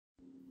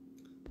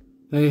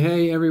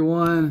Hey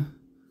everyone.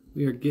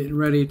 We are getting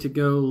ready to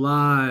go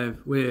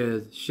live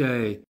with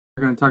Shae.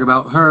 We're going to talk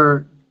about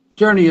her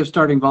journey of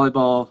starting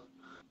volleyball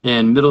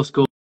in middle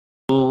school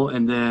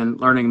and then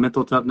learning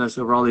mental toughness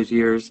over all these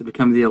years to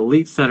become the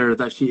elite setter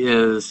that she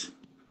is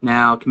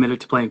now,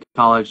 committed to playing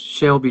college.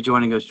 Shae will be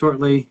joining us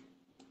shortly.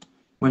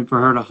 Waiting for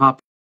her to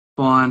hop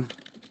on.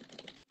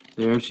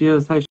 There she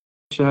is. Hi,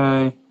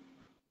 Shae.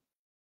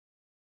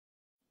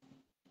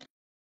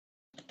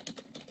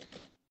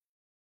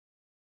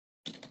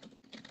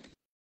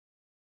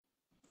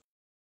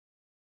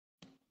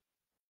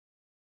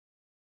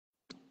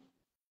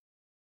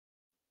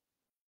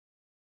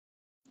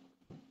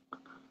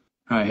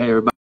 All right, hey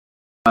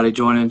everybody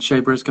joining.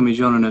 Shae Britt's going to be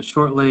joining us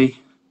shortly.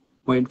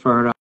 Waiting for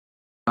her to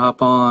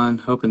hop on.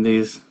 Hoping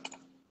these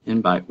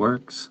invite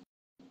works.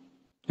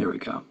 Here we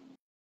go.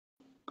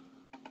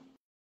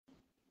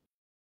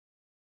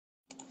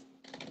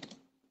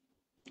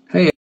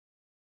 Hey,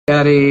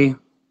 Addie.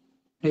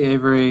 Hey,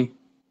 Avery.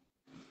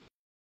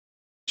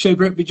 Shae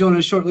Britt will be joining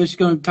us shortly. She's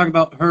going to talk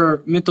about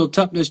her mental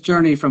toughness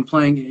journey from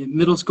playing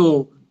middle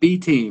school B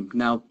team,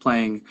 now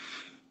playing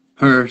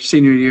her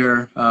senior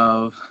year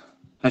of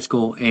high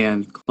school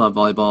and club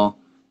volleyball.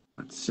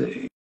 Let's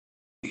see.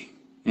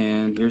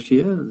 And here she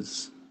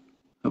is.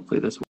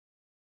 Hopefully this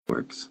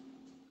works.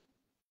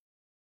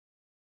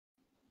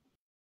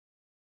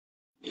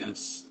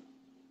 Yes.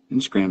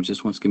 Instagram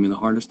just wants to give me the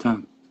hardest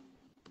time.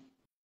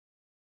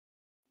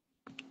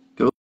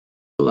 Go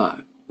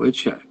live. Wait,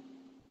 check.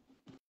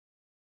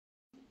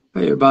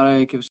 Hey,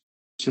 everybody. Give us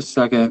just a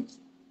second.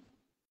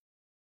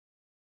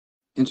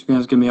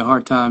 Instagram's giving me a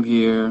hard time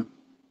here.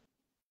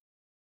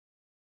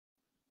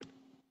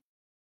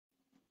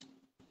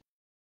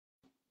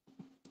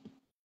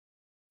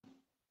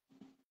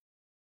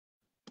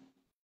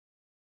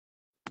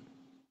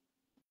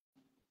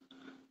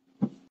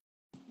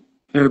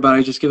 Hey,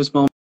 everybody, just give us a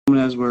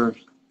moment as we're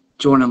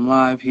joining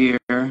live here.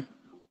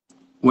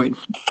 Wait,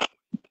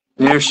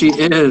 there she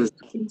is.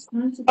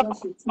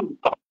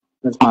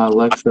 That's my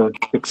Alexa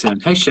fixin'.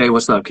 Hey, Shae,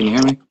 what's up? Can you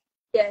hear me?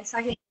 Yes,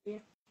 I can hear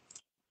you.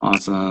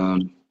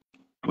 Awesome.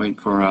 Waiting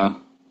for,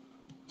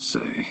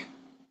 say,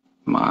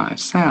 my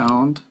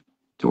sound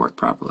to work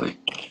properly.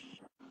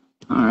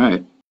 All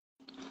right.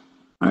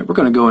 All right, we're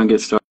going to go and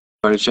get started.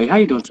 Shae, how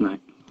you doing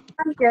tonight?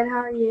 I'm good. How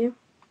are you?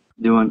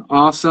 Doing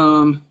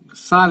awesome.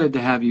 Excited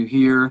to have you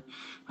here.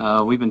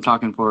 We've been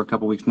talking for a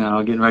couple weeks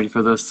now, getting ready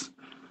for this.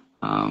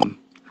 We're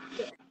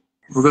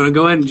going to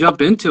go ahead and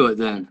jump into it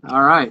then.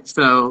 All right.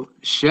 So,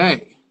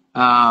 Shae,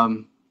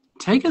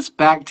 take us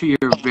back to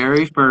your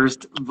very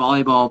first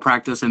volleyball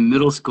practice in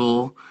middle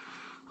school.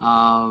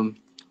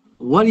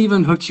 What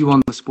even hooked you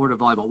on the sport of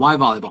volleyball? Why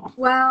volleyball?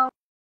 Well,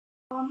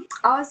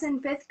 I was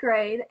in 5th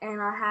grade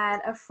and I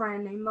had a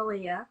friend named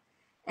Malia,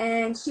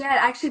 and she had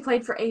actually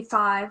played for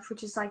A5,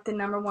 which is like the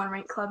 #1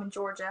 ranked club in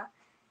Georgia.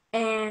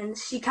 And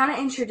she kind of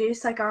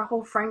introduced like our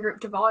whole friend group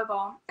to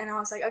volleyball, and I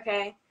was like,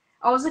 okay.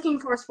 I was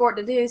looking for a sport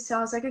to do, so I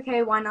was like,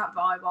 okay, why not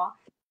volleyball?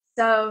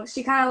 So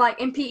she kind of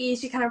like in PE,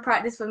 she kind of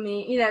practiced with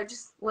me,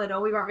 just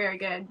little. We weren't very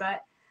good,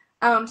 but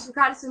she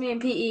practiced with me in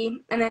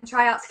PE, and then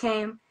tryouts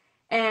came,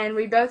 and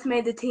we both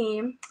made the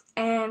team.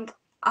 And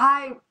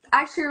I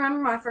actually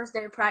remember my first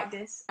day of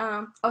practice.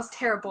 I was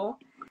terrible.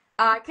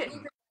 I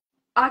couldn't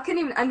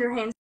even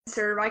underhand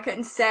serve. I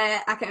couldn't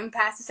set. I couldn't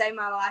pass to save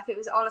my life. It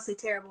was honestly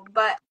terrible.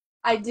 But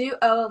I do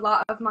owe a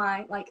lot of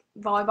my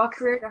volleyball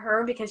career to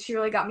her because she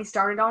really got me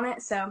started on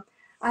it. So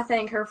I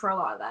thank her for a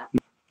lot of that.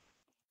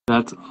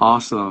 That's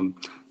awesome.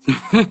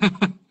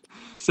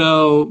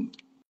 So,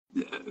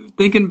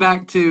 thinking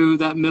back to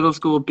that middle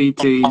school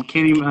BT,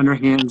 can't even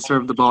underhand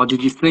serve the ball.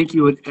 Did you think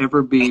you would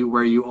ever be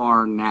where you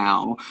are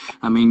now?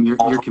 I mean,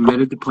 you're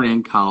committed to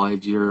playing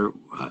college. You're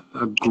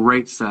a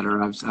great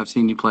setter. I've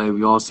seen you play.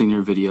 We've all seen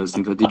your videos.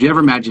 Things like. Did you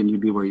ever imagine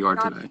you'd be where you are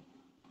today?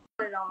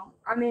 Not at all.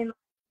 I mean,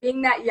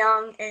 being that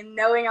young and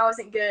knowing I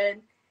wasn't good,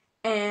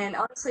 and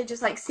honestly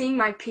just seeing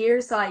my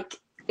peers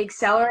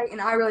accelerate and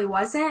I really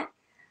wasn't,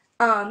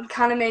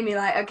 kind of made me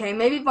like, okay,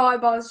 maybe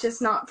volleyball is just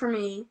not for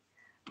me.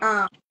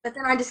 But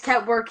then I just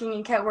kept working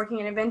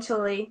and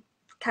eventually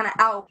kind of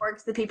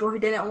outworked the people who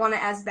didn't want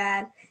it as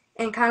bad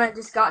and kind of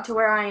just got to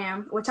where I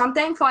am, which I'm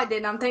thankful I did.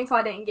 And I'm thankful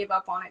I didn't give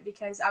up on it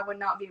because I would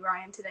not be where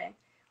I am today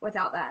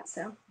without that.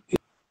 So.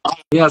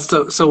 Yeah.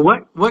 So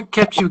what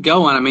kept you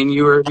going? I mean,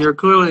 you're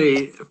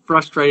clearly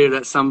frustrated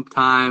at some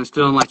times,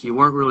 feeling like you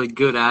weren't really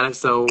good at it.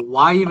 So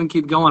why even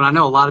keep going? I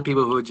know a lot of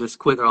people who would just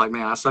quit. They're like,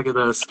 man, I suck at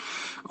this.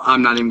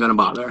 I'm not even going to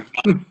bother.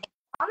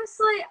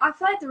 Honestly, I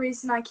feel like the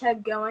reason I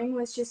kept going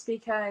was just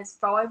because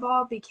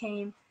volleyball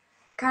became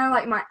kind of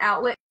like my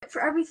outlet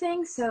for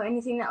everything. So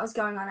anything that was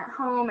going on at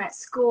home, at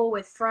school,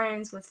 with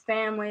friends, with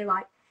family,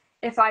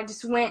 if I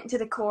just went to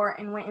the court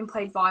and went and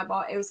played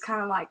volleyball, it was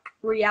kind of like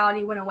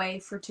reality went away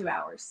for 2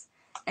 hours.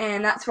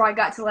 And that's where I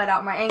got to let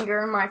out my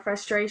anger, my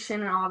frustration,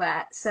 and all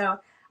that. So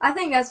I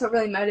think that's what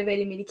really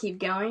motivated me to keep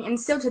going. And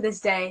still to this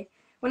day,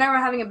 whenever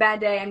I'm having a bad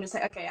day, I'm just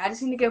like, okay, I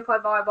just need to go play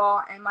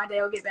volleyball and my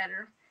day will get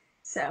better.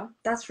 So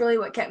that's really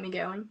what kept me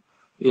going.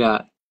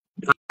 Yeah.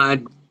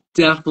 I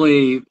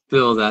definitely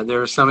feel that.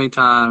 There are so many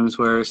times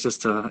where it's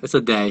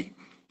a day.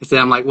 It's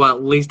I'm like, well,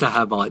 at least I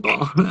have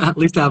volleyball. At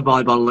least I have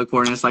volleyball to look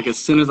for. And it's like as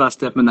soon as I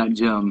step in that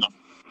gym,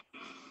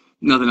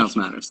 nothing else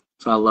matters.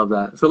 So I love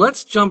that. So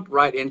let's jump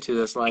right into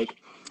this. Like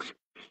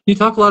you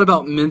talk a lot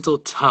about mental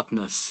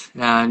toughness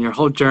and your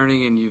whole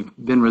journey, and you've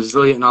been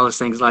resilient and all those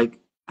things. Like,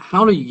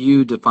 how do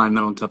you define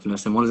mental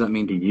toughness, and what does that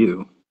mean to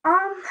you? I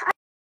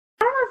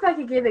don't know if I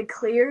could give a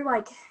clear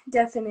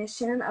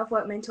definition of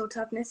what mental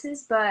toughness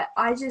is, but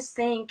I just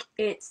think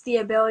it's the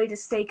ability to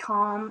stay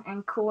calm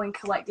and cool and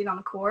collected on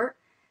the court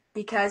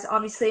because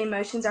obviously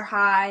emotions are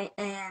high,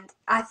 and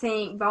I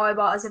think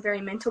volleyball is a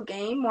very mental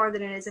game more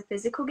than it is a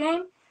physical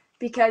game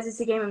because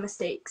it's a game of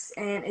mistakes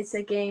and it's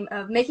a game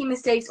of making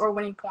mistakes or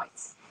winning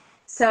points.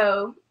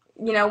 So,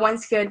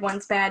 one's good,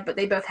 one's bad, but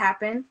they both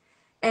happen.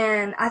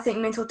 And I think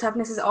mental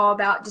toughness is all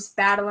about just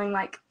battling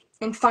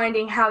and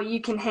finding how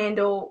you can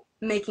handle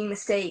making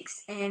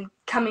mistakes and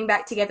coming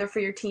back together for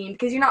your team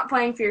because you're not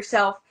playing for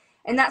yourself.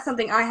 And that's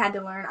something I had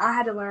to learn. I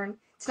had to learn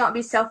to not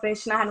be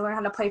selfish, and I had to learn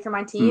how to play for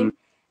my Mm. team.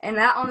 And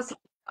that honestly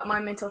taught my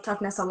mental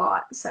toughness a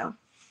lot. So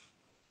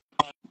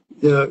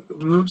Yeah,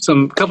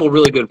 some couple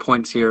really good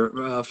points here.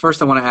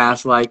 First, I want to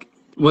ask, like,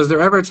 was there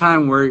ever a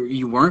time where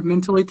you weren't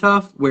mentally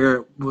tough,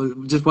 where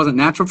just wasn't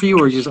natural for you,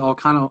 or you just all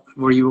kind of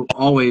were you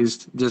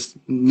always just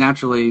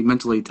naturally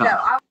mentally no,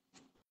 tough?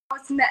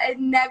 it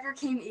never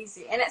came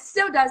easy, and it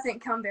still doesn't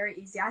come very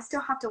easy. I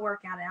still have to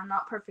work at it. I'm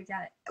not perfect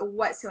at it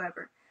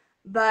whatsoever.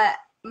 But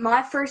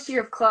my first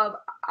year of club,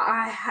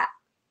 I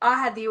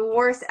had the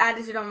worst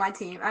attitude on my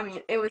team. I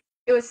mean, it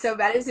was so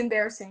bad. It was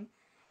embarrassing,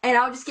 and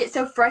I would just get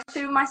so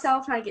frustrated with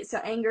myself, and I'd get so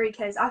angry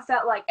because I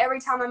felt like every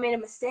time I made a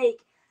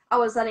mistake, I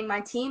was letting my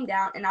team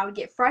down, and I would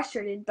get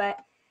frustrated. But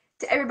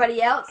to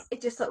everybody else, it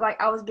just looked like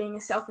I was being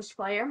a selfish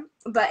player.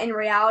 But in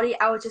reality,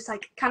 I was just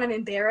kind of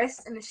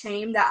embarrassed and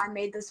ashamed that I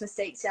made those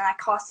mistakes and I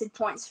costed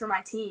points for my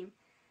team.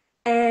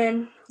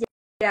 And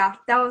yeah,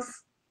 that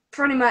was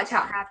pretty much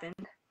how it happened.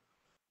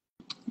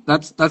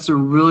 That's a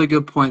really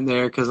good point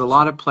there because a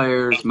lot of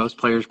players, most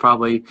players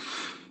probably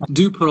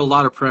do put a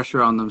lot of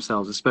pressure on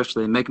themselves,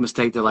 especially they make a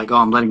mistake. They're like, oh,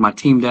 I'm letting my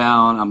team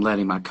down. I'm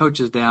letting my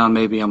coaches down.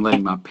 Maybe I'm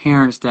letting my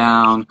parents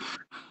down.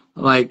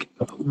 Like,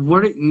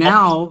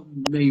 now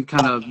that you've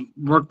kind of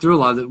worked through a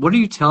lot of it, what are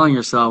you telling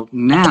yourself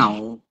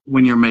now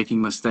when you're making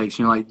mistakes?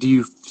 You're like, do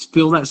you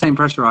feel that same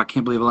pressure? I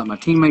can't believe I let my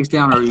teammates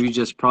down. Or are you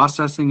just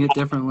processing it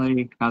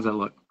differently? How's that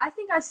look? I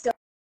think I still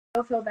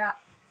feel that.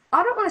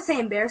 I don't want to say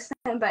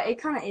embarrassment, but it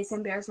kind of is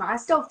embarrassment. I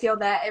still feel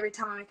that every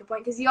time I make a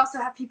point because you also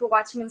have people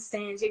watching in the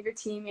stands. You have your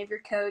team, you have your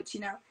coach.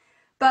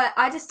 But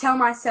I just tell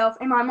myself,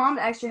 and my mom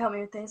actually helped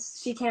me with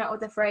this. She came up with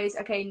the phrase,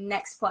 okay,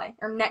 next play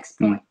or next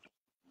Mm. point.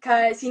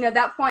 Because,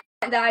 that point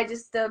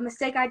the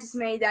mistake I just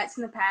made, that's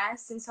in the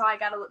past. And so I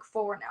got to look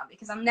forward now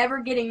because I'm never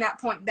getting that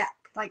point back.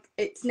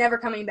 It's never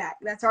coming back.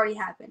 That's already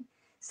happened.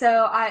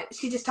 So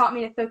she just taught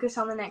me to focus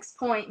on the next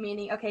point,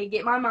 meaning, okay,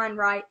 get my mind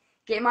right,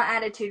 get my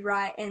attitude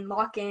right, and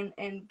lock in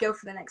and go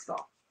for the next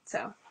ball.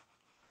 So.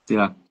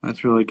 Yeah,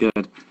 that's really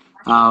good.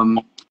 Um,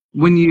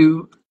 when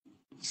you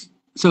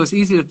So it's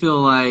easy to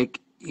feel like,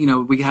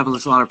 we have a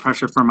lot of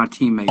pressure from our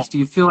teammates. Do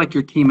you feel like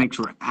your teammates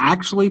were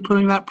actually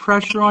putting that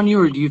pressure on you,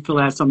 or do you feel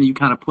that's something you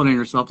kind of put on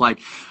yourself? Like,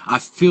 I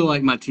feel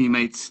like my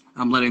teammates,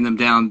 I'm letting them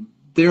down.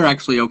 They're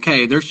actually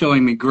okay. They're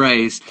showing me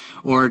grace,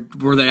 or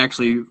were they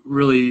actually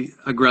really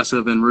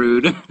aggressive and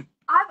rude?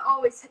 I've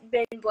always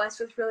been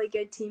blessed with really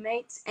good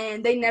teammates,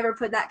 and they never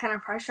put that kind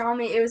of pressure on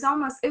me. It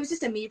was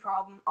just a me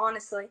problem,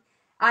 honestly.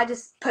 I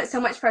just put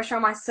so much pressure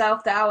on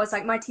myself that I was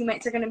like, my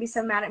teammates are going to be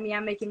so mad at me,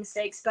 I'm making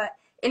mistakes. But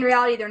in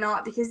reality, they're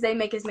not because they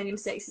make as many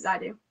mistakes as I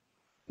do.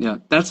 Yeah,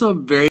 that's a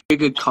very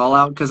good call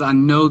out because I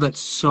know that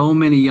so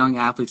many young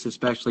athletes,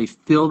 especially,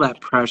 feel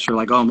that pressure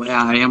like, oh,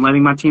 yeah, I am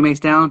letting my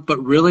teammates down.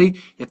 But really,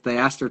 if they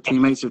ask their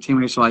teammates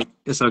are like,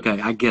 it's okay,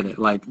 I get it.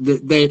 Like,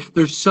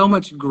 there's so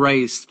much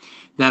grace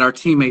that our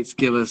teammates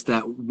give us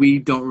that we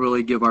don't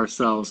really give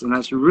ourselves. And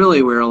that's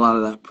really where a lot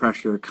of that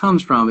pressure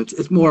comes from.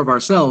 It's more of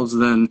ourselves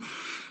than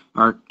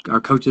our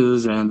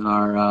coaches and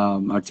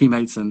our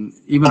teammates and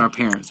even our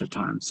parents at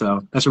times.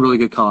 So that's a really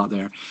good call out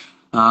there.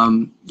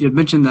 You had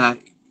mentioned that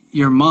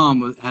your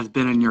mom has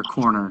been in your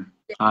corner.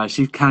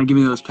 She's kind of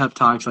giving you those pep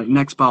talks like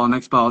next ball,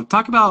 next ball.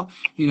 Talk about,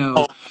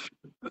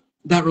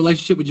 that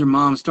relationship with your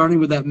mom, starting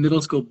with that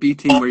middle school B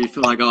team where you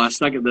feel like, oh, I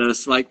suck at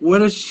this. Like,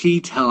 what is she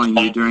telling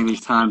you during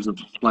these times of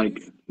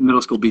like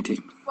middle school B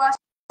team? Well,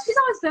 she's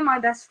always been my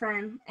best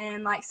friend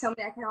and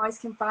somebody I can always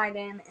confide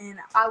in. And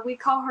we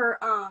call her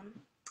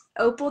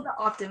Opal the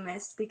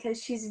Optimist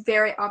because she's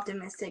very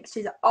optimistic.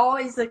 She's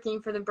always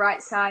looking for the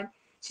bright side.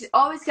 She's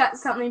always got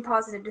something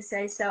positive to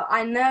say. So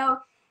I know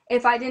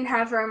if I didn't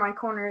have her in my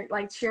corner,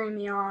 cheering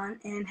me on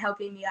and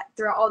helping me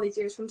throughout all these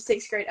years from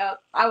sixth grade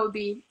up, I would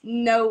be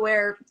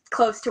nowhere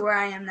close to where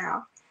I am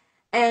now.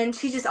 And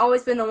she's just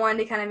always been the one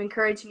to kind of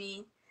encourage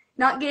me,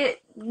 not get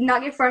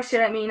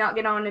frustrated at me, not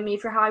get on to me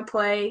for how I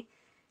play,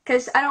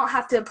 because I don't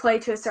have to play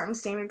to a certain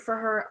standard for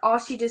her. All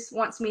she just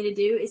wants me to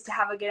do is to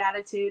have a good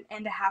attitude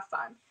and to have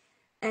fun.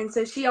 And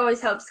so she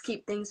always helps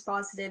keep things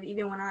positive,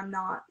 even when I'm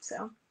not.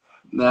 So.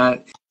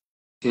 That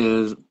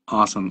is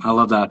awesome. I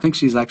love that. I think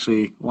she's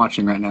actually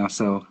watching right now.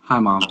 So, hi,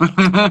 Mom.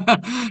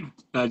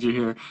 Glad you're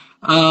here.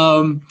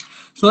 Um,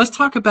 so let's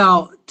talk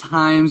about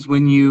times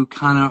when you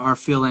kind of are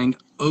feeling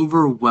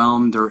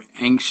overwhelmed or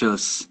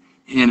anxious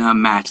in a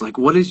match. Like,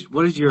 what do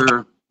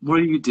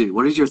you do?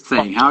 What is your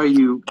thing? How do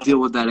you deal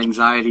with that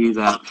anxiety,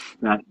 that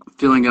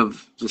feeling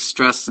of just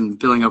stress and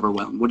feeling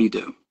overwhelmed? What do you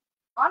do?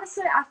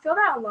 Honestly, I feel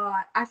that a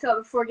lot. I feel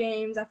it before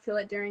games, I feel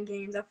it during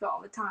games, I feel it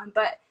all the time.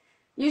 But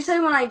usually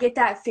when I get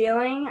that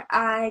feeling,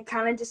 I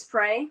kind of just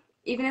pray.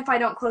 Even if I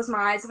don't close my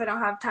eyes, if I don't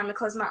have time to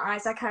close my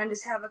eyes, I kind of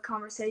just have a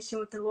conversation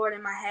with the Lord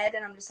in my head,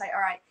 and I'm just like,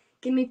 all right,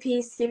 give me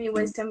peace, give me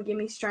wisdom, give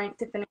me strength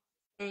to finish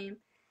the game.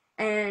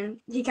 And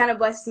He kind of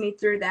blesses me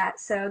through that.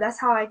 So that's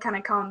how I kind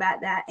of combat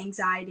that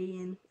anxiety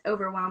and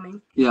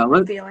overwhelming Yeah,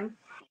 feeling.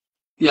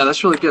 yeah,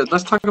 that's really good.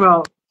 Let's talk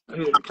about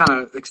kind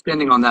of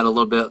extending on that a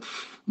little bit.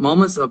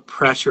 Moments of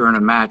pressure in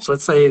a match.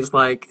 Let's say it's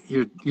like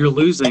you're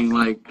losing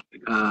like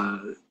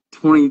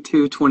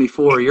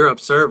 22-24, you're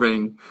up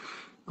serving.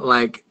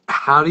 Like,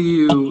 how do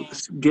you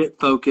get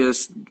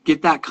focused,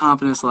 get that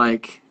confidence?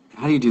 Like,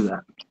 how do you do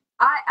that?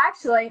 I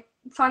actually,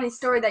 funny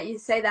story that you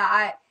say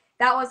that.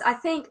 That was I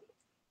think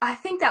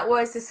that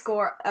was the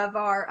score of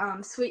our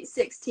Sweet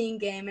 16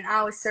 game, and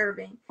I was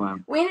serving. Wow.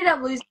 We ended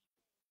up losing,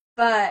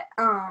 but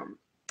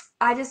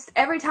I just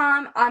every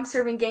time I'm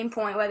serving game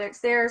point, whether it's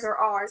theirs or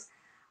ours,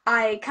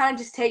 I kind of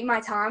just take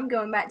my time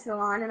going back to the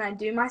line, and I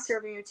do my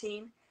serving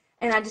routine,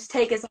 and I just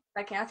take as long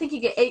as I can. I think you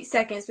get 8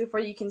 seconds before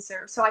you can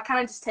serve, so I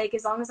kind of just take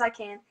as long as I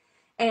can,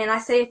 and I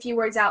say a few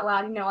words out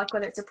loud, like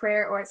whether it's a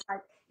prayer or it's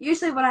like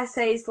usually what I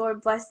say is,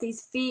 Lord, bless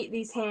these feet,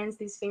 these hands,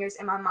 these fingers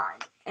in my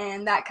mind,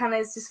 and that kind of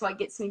is just what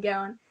gets me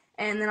going,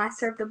 and then I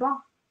serve the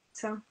ball.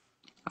 So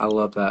I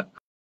love that.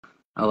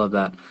 I love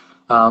that.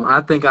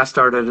 I think I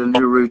started a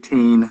new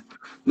routine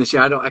this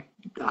year.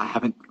 I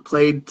haven't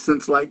played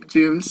since like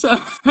June, so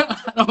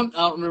I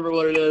don't remember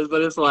what it is,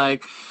 but it's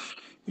like,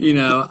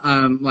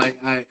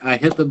 like I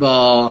hit the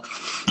ball,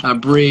 I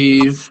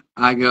breathe,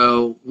 I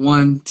go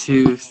 1,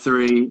 2,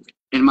 3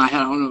 in my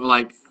head. I don't know,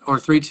 like, or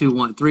 3, 2,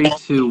 1, 3,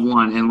 2,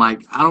 1, and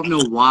like I don't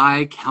know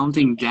why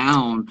counting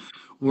down.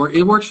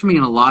 It works for me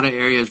in a lot of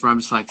areas where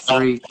I'm just like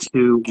 3,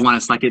 2, 1.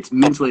 It's like it's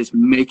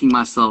making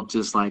myself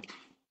just like,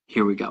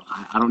 here we go.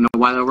 I don't know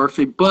why that works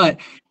for me, but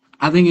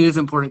I think it is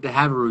important to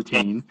have a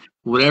routine,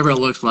 whatever it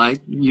looks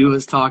like. You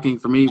as talking,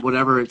 for me,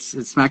 whatever it's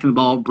smacking the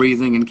ball,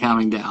 breathing, and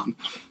counting down.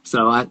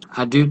 So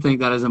I do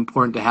think that is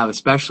important to have,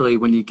 especially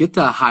when you get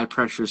to high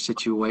pressure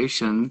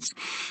situations,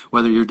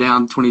 whether you're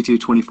down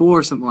 22-24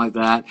 or something like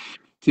that,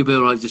 to be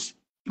able to just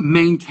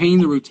maintain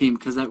the routine,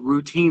 because that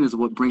routine is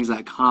what brings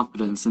that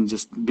confidence and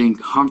just being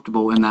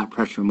comfortable in that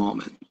pressure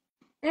moment.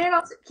 and it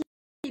also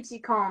keeps you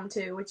calm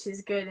too, which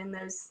is good in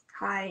those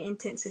high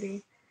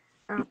intensity.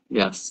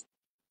 Yes,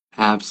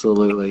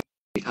 absolutely.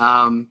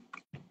 Um,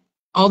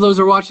 all those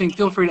who are watching,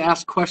 feel free to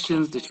ask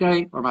questions to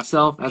Shae or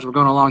myself as we're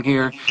going along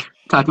here.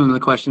 Type them in the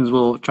questions.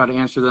 We'll try to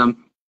answer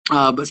them.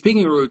 But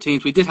speaking of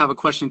routines, we did have a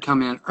question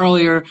come in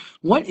earlier.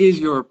 What is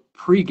your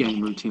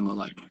pregame routine look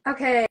like?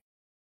 Okay,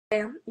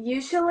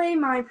 usually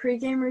my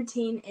pregame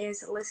routine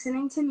is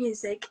listening to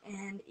music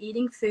and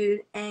eating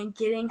food and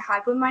getting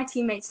hype with my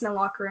teammates in the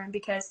locker room,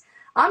 because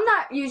I'm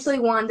not usually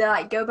one to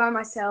like go by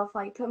myself,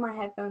 like put my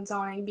headphones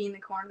on and be in the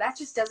corner. That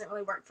just doesn't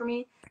really work for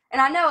me.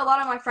 And I know a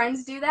lot of my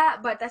friends do that,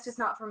 but that's just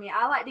not for me.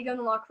 I like to go in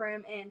the locker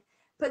room and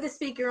put the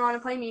speaker on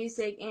and play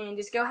music and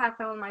just go have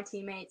fun with my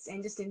teammates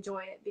and just enjoy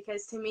it,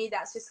 because to me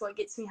that's just what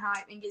gets me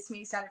hype and gets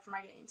me excited for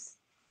my games.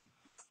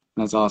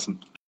 That's awesome.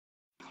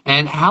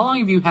 And how long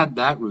have you had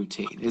that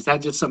routine? Is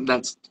that just something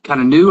that's kind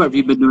of new, or have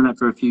you been doing that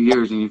for a few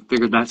years and you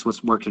figured that's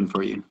what's working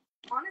for you?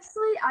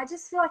 Honestly, I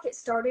just feel like it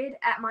started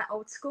at my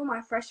old school, my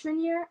freshman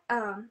year.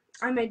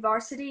 I made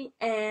varsity,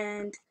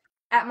 and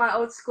at my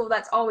old school,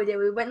 that's all we did.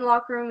 We went in the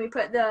locker room, we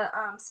put the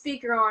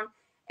speaker on,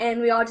 and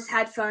we all just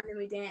had fun, and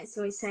we danced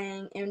and we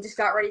sang and just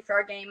got ready for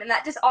our game. And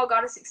that just all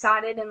got us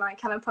excited and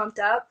like kind of pumped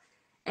up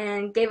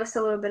and gave us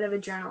a little bit of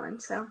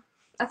adrenaline. So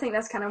I think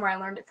that's kind of where I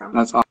learned it from.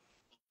 That's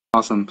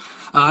awesome.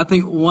 I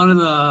think one of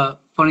the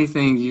funny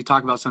things you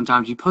talk about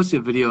sometimes, you posted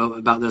a video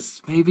about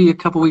this maybe a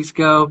couple weeks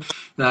ago,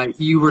 that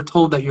you were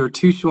told that you were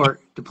too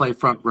short to play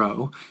front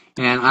row.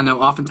 And I know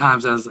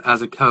oftentimes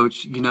as a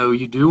coach,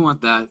 you do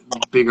want that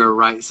bigger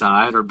right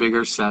side or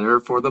bigger setter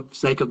for the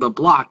sake of the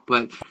block,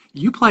 but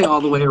you play all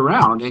the way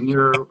around, and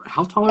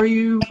how tall are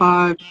you?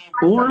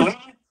 5'4"?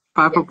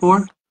 5'4"?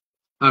 Yes.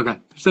 Okay.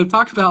 So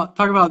talk about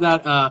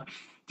that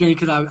journey,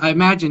 because I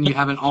imagine you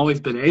haven't always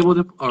been able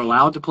to or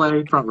allowed to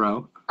play front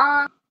row.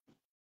 Um,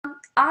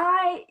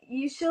 I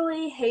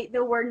usually hate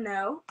the word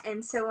no,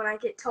 and so when I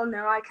get told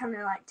no, I kind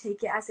of like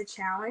take it as a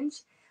challenge.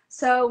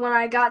 So when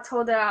I got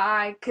told that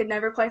I could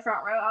never play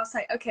front row, I was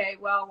like, okay,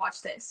 well,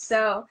 watch this.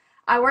 So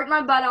I worked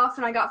my butt off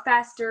and I got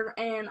faster,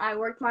 and I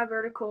worked my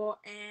vertical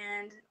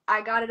and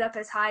I got it up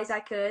as high as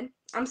I could.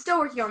 I'm still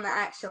working on that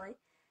actually.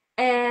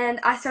 And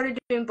I started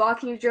doing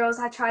blocking drills.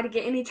 I tried to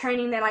get any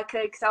training that I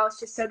could because I was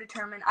just so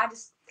determined.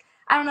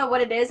 I don't know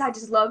what it is. I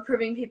just love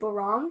proving people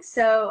wrong.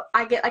 So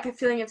I get like a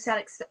feeling of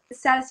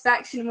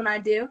satisfaction when I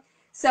do.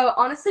 So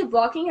honestly,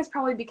 blocking has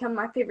probably become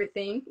my favorite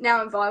thing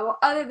now in volleyball,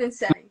 other than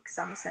setting, because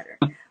I'm a setter.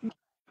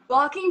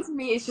 Blocking to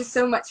me is just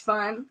so much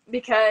fun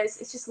because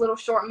it's just a little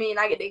short me and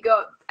I get to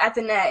go up at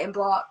the net and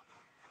block.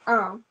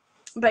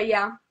 But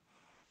yeah.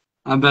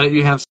 I bet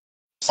you have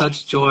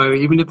such joy,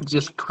 even if it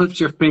just clips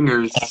your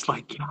fingers. It's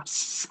like,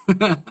 yes,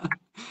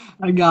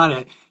 I got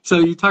it. So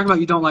you talk about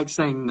you don't like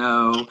saying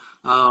no.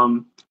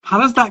 How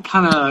does that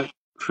kind of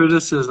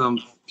criticism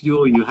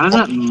fuel you? How does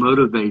that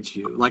motivate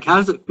you? Like, how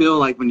does it feel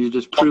like when you're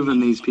just proving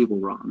these people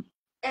wrong?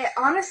 It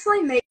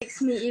honestly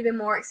makes me even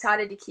more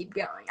excited to keep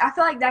going. I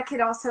feel like that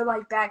could also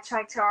like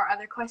backtrack to our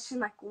other question,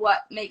 like what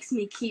makes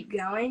me keep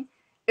going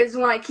is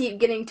when I keep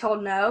getting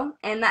told no,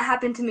 and that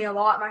happened to me a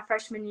lot my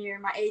freshman year,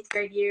 my 8th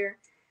grade year,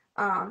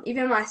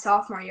 even my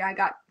sophomore year. I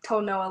got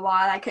told no a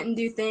lot. I couldn't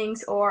do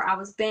things, or I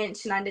was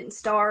benched and I didn't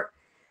start,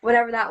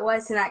 whatever that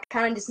was, and that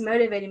kind of just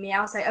motivated me. I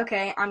was like,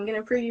 okay, I'm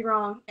gonna prove you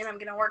wrong, and I'm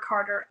gonna work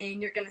harder,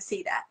 and you're gonna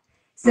see that.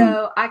 Mm.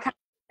 So I kind of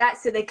that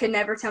so they could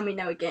never tell me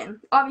no again.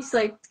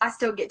 Obviously, I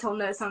still get told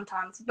no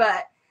sometimes,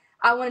 but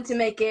I wanted to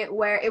make it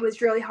where it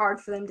was really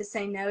hard for them to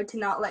say no, to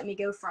not let me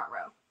go front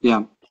row.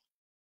 Yeah,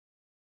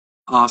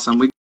 awesome.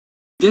 We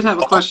did have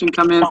a question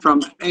come in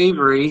from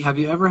Avery. Have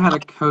you ever had a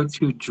coach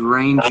who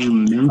drained you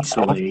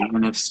mentally?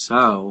 And if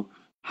so,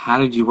 how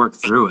did you work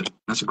through it?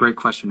 That's a great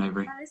question,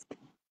 Avery. That's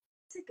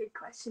a good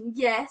question.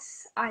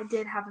 Yes, I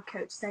did have a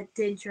coach that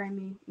did drain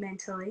me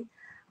mentally.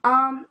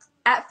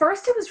 At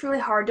first it was really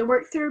hard to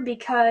work through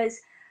because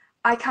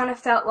I kind of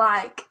felt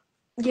like,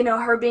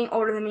 her being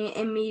older than me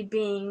and me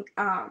being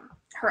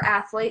her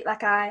athlete,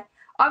 like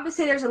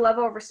obviously there's a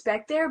level of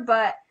respect there,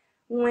 but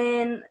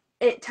when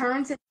it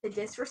turns into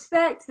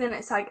disrespect, then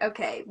it's like,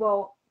 okay,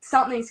 well,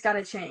 something's got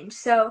to change.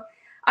 So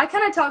I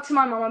kind of talked to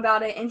my mom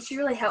about it, and she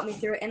really helped me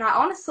through it. And I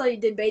honestly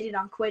debated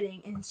on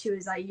quitting, and she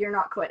was like, "You're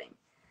not quitting,"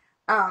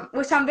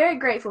 which I'm very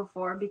grateful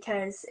for,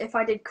 because if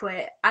I did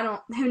quit,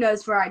 who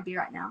knows where I'd be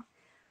right now.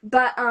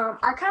 But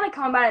I kind of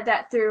combated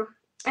that through,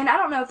 and I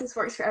don't know if this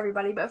works for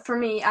everybody, but for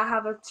me, I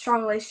have a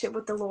strong relationship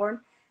with the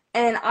Lord,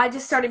 and I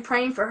just started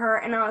praying for her,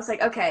 and I was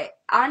like, okay,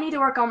 I need to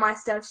work on my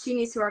stuff, she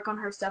needs to work on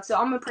her stuff, so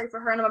I'm going to pray for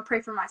her, and I'm going to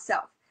pray for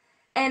myself.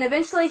 And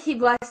eventually he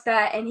blessed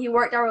that, and he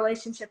worked our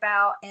relationship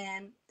out,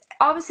 and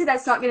obviously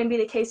that's not going to be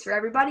the case for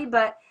everybody,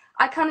 but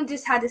I kind of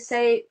just had to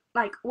say,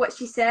 like, what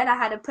she said. I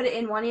had to put it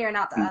in one ear and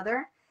out the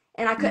other,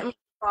 and I couldn't let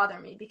it bother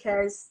me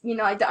because,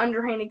 like the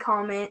underhanded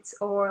comments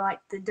or like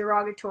the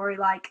derogatory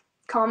like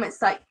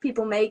comments like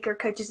people make or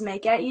coaches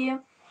make at you,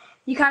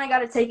 you kind of got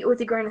to take it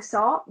with a grain of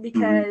salt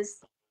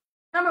because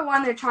number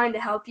one, they're trying to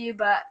help you,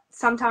 but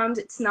sometimes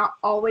it's not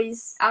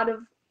always out of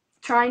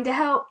trying to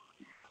help.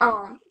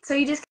 So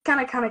you just kind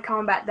of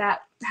combat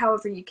that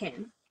however you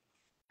can.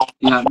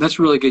 Yeah, that's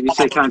really good. You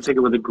say kind of take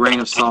it with a grain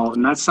of salt,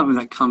 and that's something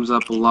that comes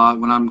up a lot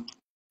when I'm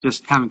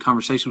just having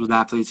conversations with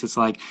athletes. It's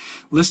like,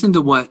 listen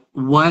to what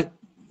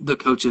the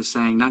coach is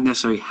saying, not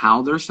necessarily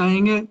how they're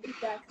saying it,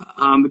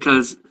 Exactly.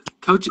 because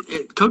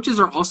coaches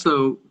are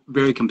also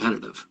very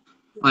competitive,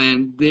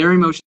 and their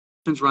emotions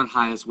run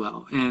high as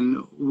well,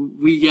 and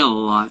we yell a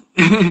lot,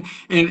 and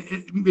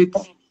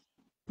it's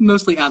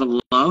mostly out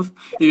of love,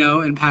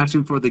 and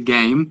passion for the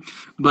game,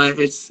 but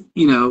it's,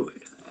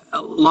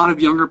 a lot of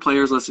younger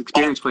players, less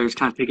experienced players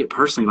kind of take it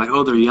personally, like,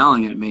 oh, they're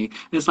yelling at me.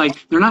 And it's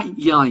like, they're not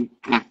yelling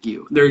at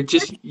you. They're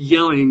just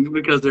yelling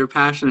because they're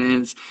passionate.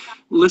 And it's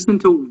listen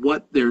to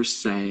what they're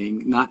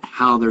saying, not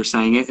how they're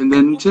saying it, and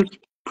then just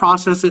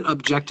process it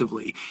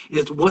objectively.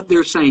 Is what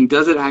they're saying,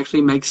 does it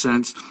actually make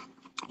sense?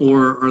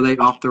 Or are they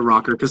off their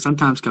rocker? Because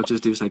sometimes coaches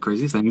do say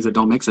crazy things that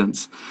don't make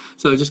sense.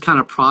 So just kind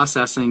of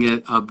processing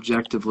it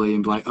objectively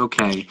and be like,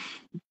 okay,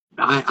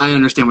 I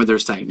understand what they're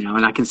saying now,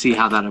 and I can see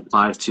how that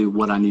applies to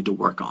what I need to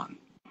work on.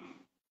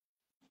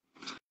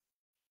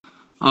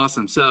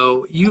 Awesome.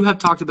 So you have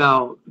talked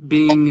about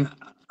being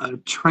a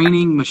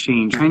training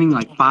machine, training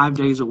like 5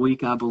 days a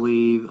week, I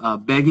believe,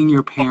 begging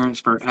your parents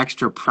for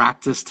extra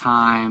practice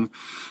time.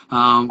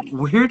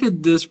 Where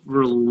did this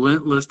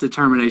relentless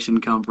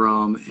determination come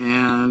from?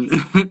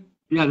 And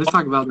yeah, let's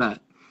talk about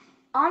that.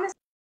 Honestly,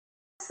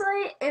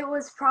 it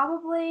was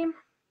probably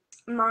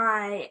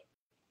my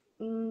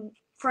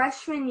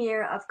freshman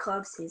year of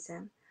club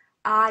season.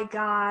 I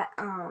got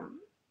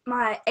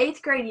my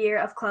 8th grade year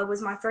of club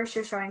was my first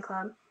year starting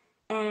club,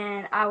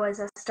 and I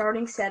was a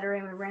starting setter,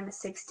 and we ran a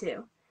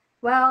 6-2.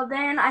 Well,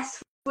 then I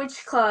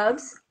switched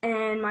clubs,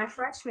 and my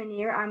freshman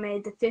year I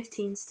made the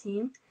 15s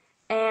team,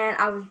 and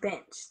I was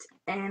benched,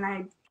 and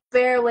I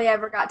barely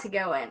ever got to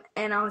go in,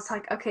 and I was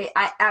like, okay,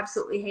 I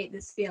absolutely hate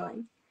this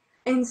feeling.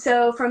 And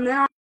so from then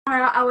on,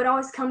 I would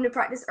always come to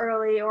practice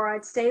early, or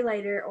I'd stay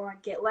later, or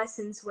I'd get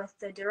lessons with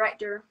the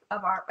director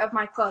of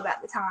my club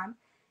at the time.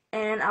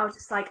 And I was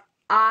just like,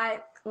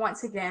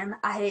 once again,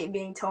 I hate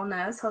being told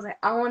no. So I was like,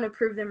 I want to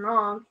prove them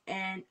wrong,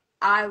 and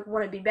I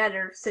want to be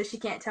better, so she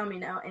can't tell me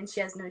no, and she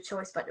has no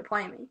choice but to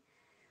play me.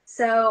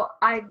 So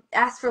I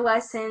asked for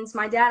lessons.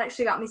 My dad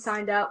actually got me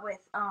signed up with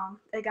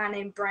a guy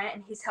named Brent,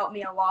 and he's helped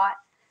me a lot.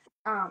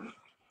 Um,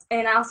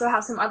 and I also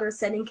have some other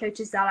setting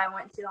coaches that I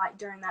went to like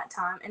during that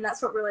time, and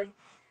that's what really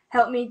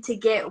helped me to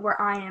get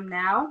where I am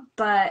now.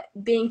 But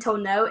being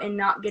told no and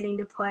not getting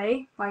to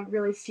play like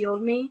really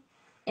fueled me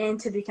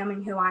into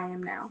becoming who I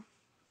am now.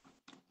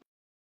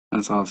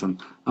 That's awesome.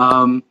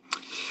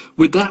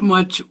 With that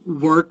much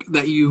work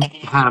that you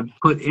have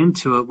put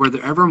into it, were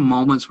there ever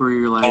moments where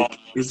you're like,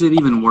 is it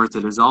even worth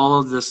it? Is all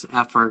of this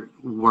effort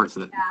worth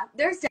it? Yeah,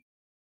 there's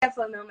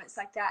definitely moments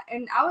like that.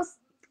 And I was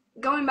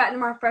going back to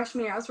my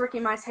freshman year, I was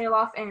working my tail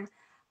off, and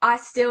I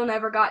still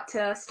never got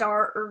to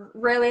start or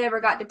rarely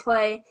ever got to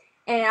play.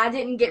 And I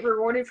didn't get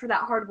rewarded for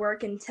that hard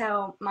work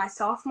until my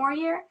sophomore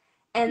year.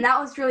 And that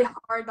was really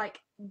hard,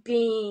 like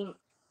being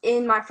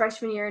in my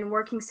freshman year and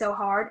working so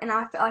hard. And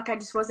I felt like I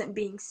just wasn't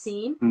being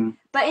seen. Mm.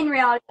 But in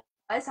reality,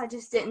 I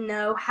just didn't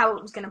know how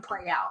it was going to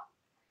play out.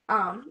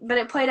 But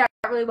it played out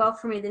really well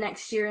for me the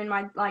next year, and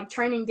my like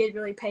training did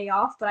really pay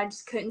off, but I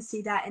just couldn't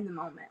see that in the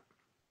moment.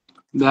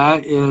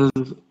 That is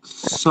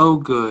so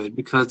good,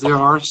 because there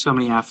are so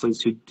many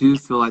athletes who do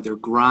feel like they're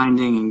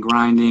grinding,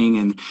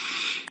 and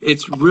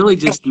it's really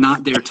just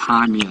not their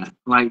time yet.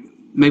 Like,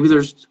 maybe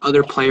there's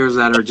other players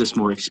that are just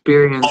more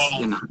experienced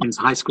in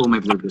high school,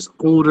 maybe they're just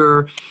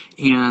older,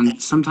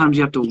 and sometimes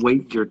you have to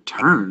wait your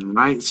turn,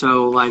 right?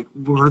 So, like,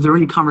 were there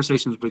any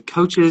conversations with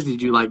coaches?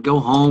 Did you, like, go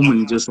home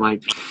and just,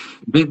 like,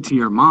 vent to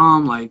your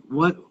mom? Like,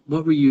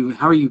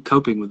 how are you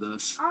coping with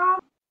this?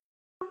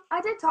 I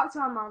did talk to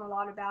my mom a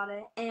lot about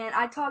it, and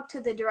I talked to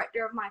the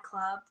director of my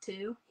club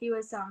too. He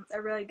was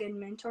a really good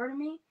mentor to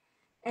me,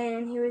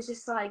 and he was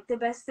just like, the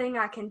best thing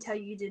I can tell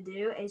you to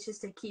do is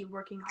just to keep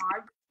working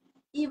hard.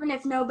 Even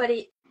if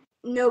nobody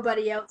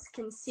else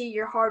can see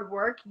your hard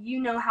work,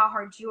 you know how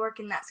hard you work,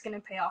 and that's going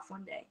to pay off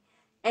one day.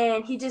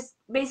 And he just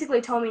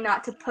basically told me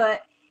not to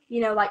put,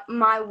 like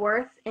my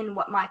worth in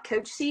what my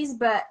coach sees,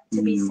 but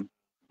to be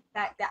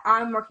that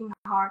I'm working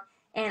hard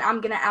and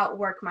I'm going to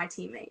outwork my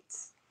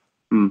teammates.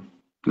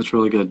 That's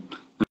really good.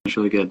 That's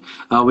really good.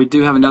 We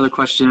do have another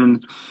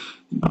question.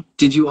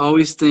 Did you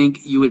always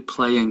think you would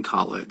play in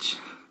college?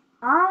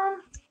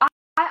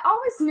 I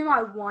always knew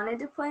I wanted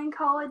to play in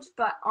college,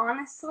 but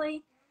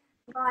honestly,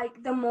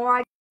 like the more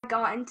I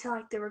got into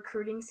like the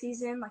recruiting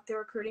season, like the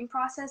recruiting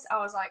process, I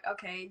was like,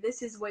 okay,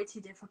 this is way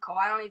too difficult.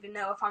 I don't even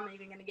know if I'm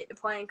even going to get to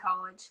play in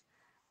college.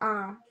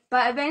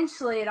 But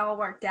eventually it all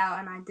worked out,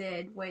 and I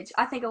did, which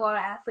I think a lot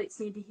of athletes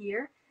need to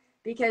hear,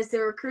 because the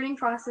recruiting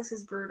process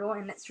is brutal,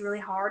 and it's really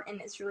hard, and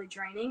it's really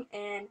draining.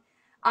 And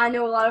I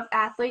know a lot of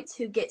athletes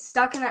who get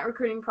stuck in that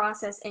recruiting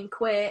process and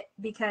quit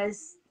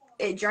because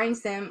it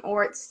drains them,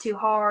 or it's too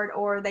hard,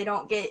 or they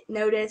don't get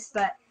noticed.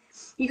 But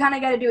you kind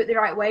of got to do it the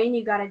right way, and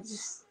you got to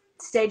just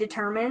stay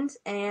determined,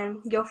 and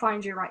you'll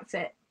find your right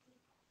fit.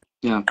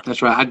 Yeah,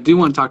 that's right. I do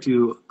want to talk to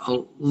you a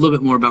little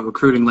bit more about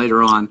recruiting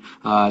later on.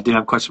 I do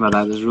have a question about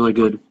that. There's a really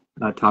good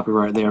topic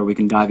right there we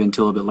can dive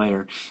into a little bit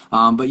later.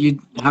 But you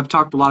have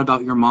talked a lot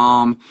about your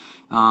mom,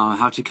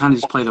 how she kind of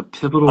just played a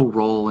pivotal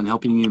role in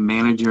helping you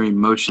manage your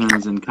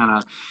emotions and kind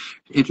of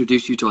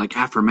introduce you to like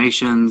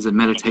affirmations and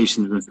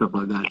meditations and stuff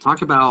like that.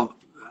 Talk about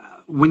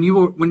when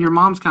your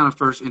mom's kind of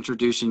first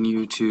introducing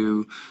you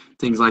to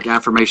things like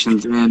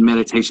affirmations and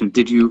meditation.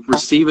 Did you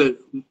receive it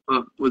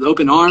with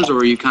open arms, or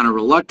were you kind of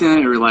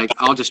reluctant, or like,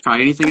 I'll just try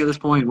anything at this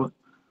point?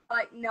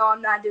 Like, no,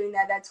 I'm not doing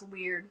that. That's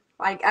weird.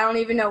 Like, I don't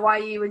even know why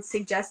you would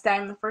suggest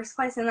that in the first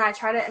place. And then I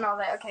tried it, and I was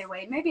like, okay,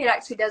 wait, maybe it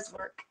actually does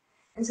work.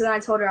 And so then I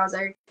told her, I was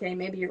like, okay,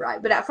 maybe you're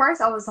right. But at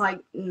first I was like,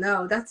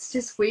 no, that's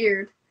just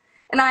weird.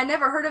 And I had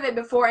never heard of it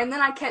before. And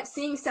then I kept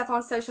seeing stuff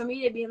on social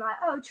media being like,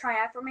 oh,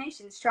 try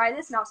affirmations, try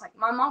this. And I was like,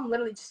 my mom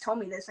literally just told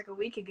me this like a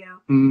week ago.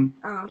 It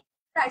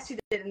actually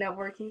didn't end up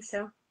working.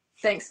 So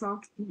thanks,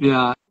 Mom.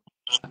 Yeah,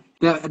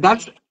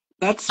 that's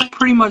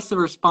pretty much the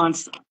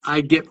response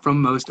I get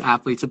from most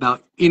athletes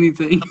about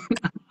anything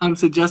I'm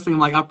suggesting.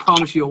 Like, I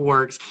promise you it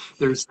works.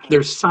 There's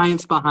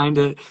science behind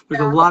it.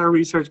 There's a lot of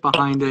research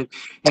behind it.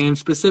 And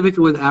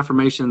specifically with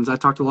affirmations, I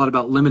talked a lot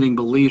about limiting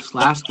beliefs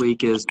last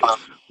week. Is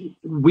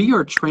we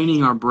are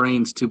training our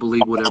brains to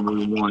believe whatever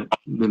we want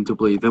them to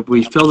believe. If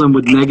we fill them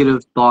with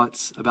negative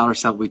thoughts about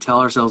ourselves, we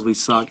tell ourselves we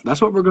suck, that's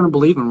what we're going to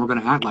believe, and we're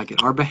going to act like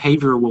it. Our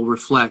behavior will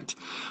reflect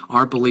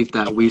our belief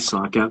that we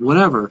suck at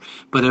whatever.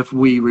 But if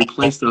we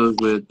replace those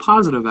with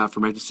positive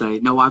affirmations, say,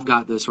 no, I've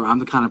got this, or I'm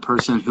the kind of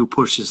person who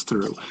pushes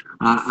through.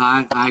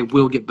 I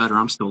will get better.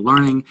 I'm still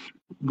learning.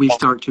 We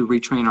start to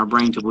retrain our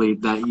brain to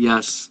believe that,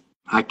 yes,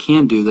 I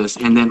can do this,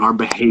 and then our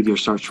behavior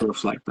starts to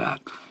reflect that.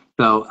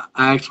 So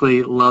I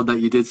actually love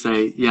that you did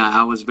say, yeah,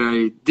 I wasn't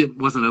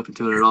open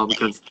to it at all,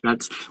 because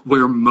that's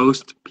where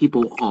most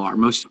people are,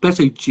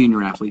 especially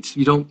junior athletes.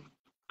 You don't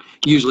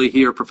usually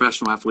hear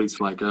professional athletes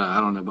like,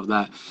 I don't know about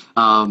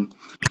that.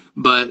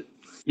 But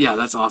yeah,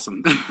 that's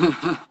awesome.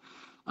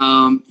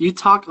 You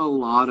talk a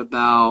lot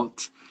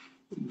about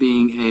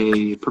being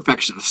a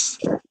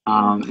perfectionist.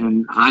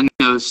 And I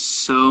know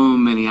so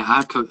many.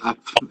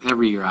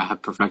 Every year I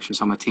have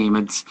perfectionists on my team.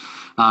 It's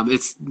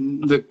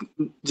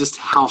just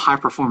how high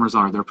performers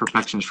are. They're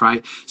perfectionists,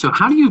 right? So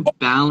how do you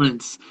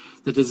balance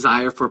the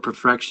desire for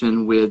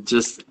perfection with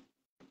just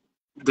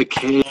the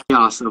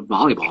chaos of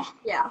volleyball?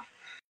 Yeah.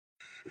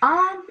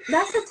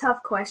 That's a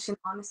tough question,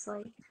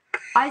 honestly.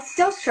 I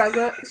still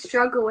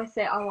struggle with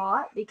it a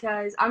lot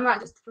because I'm not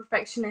just a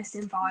perfectionist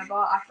in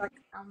volleyball. I feel like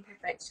I'm a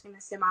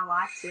perfectionist in my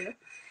life too.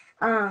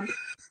 Um,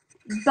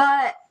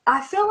 but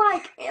I feel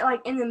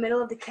like in the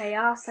middle of the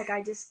chaos, like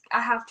I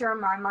have to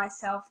remind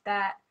myself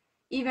that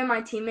even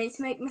my teammates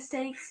make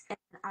mistakes and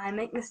I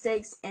make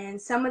mistakes,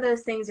 and some of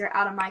those things are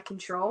out of my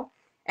control.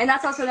 And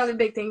that's also another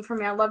big thing for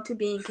me. I love to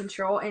be in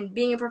control, and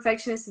being a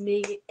perfectionist and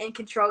being in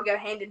control go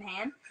hand in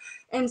hand.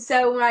 And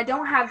so when I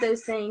don't have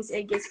those things,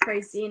 it gets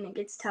crazy and it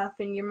gets tough,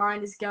 and your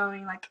mind is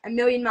going like a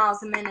million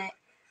miles a minute.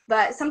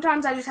 But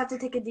sometimes I just have to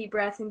take a deep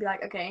breath and be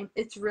like, okay,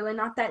 it's really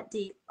not that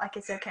deep. Like,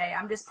 it's okay.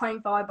 I'm just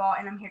playing volleyball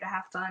and I'm here to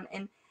have fun.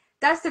 And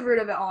that's the root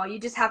of it all. You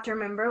just have to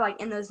remember,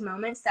 like, in those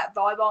moments that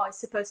volleyball is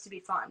supposed to be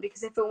fun,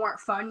 because if it weren't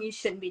fun, you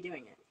shouldn't be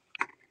doing it.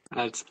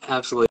 That's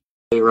absolutely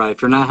right.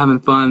 If you're not having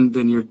fun,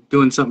 then you're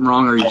doing something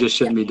wrong, or you just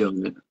shouldn't be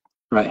doing it.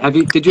 Right.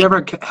 Did you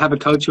ever have a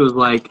coach who was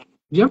like,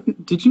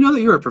 did you know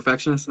that you were a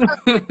perfectionist?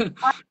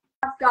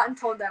 I've gotten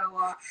told that a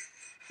lot.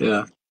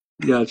 Yeah.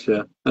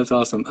 Gotcha. That's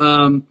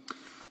awesome.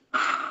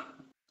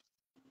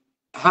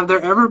 Have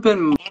there ever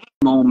been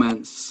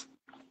moments,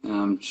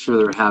 I'm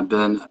sure there have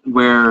been,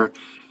 where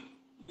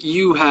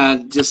you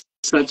had just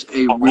such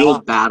a real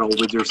battle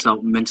with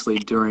yourself mentally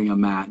during a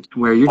match,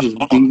 where you're just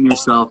beating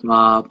yourself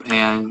up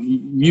and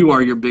you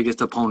are your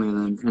biggest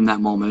opponent in that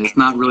moment? It's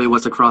not really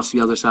what's across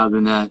the other side of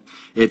the net.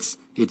 It's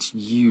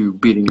you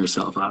beating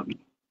yourself up.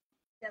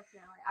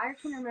 Definitely. I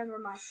can remember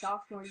my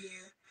sophomore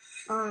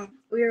year.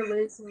 We were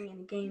losing in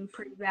a game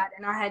pretty bad,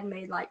 and I had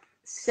made like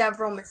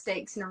several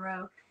mistakes in a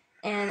row.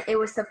 And it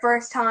was the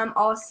first time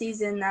all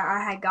season that I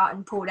had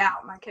gotten pulled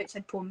out. My coach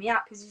had pulled me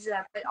out because usually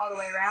I play all the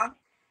way around.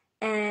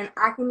 And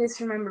I can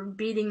just remember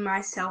beating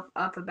myself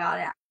up about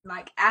it.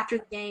 Like after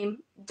the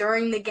game,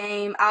 during the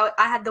game, I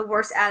had the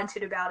worst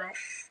attitude about it.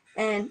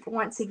 And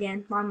once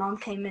again, my mom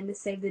came in to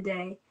save the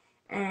day.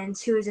 And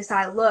she was just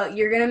like, look,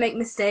 you're going to make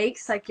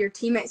mistakes. Like, your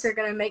teammates are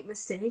going to make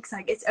mistakes.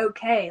 Like, it's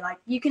okay. Like,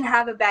 you can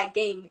have a bad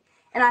game.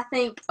 And I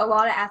think a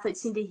lot of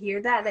athletes need to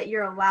hear that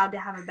you're allowed to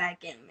have a bad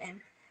game. And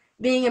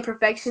being a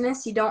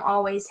perfectionist, you don't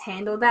always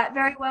handle that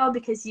very well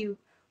because you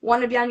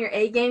want to be on your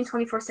A game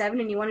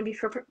 24/7 and you want to be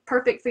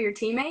perfect for your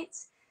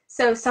teammates.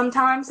 So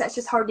sometimes that's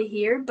just hard to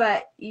hear,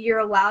 but you're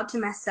allowed to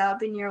mess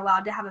up and you're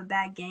allowed to have a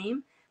bad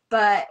game.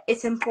 But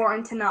it's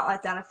important to not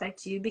let that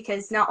affect you,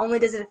 because not only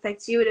does it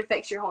affect you, it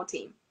affects your whole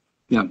team.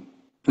 Yeah,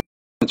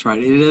 that's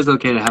right. It is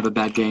okay to have a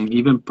bad game.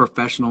 Even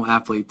professional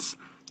athletes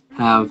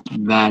have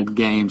bad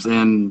games,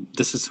 and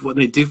this is what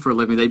they do for a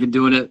living. They've been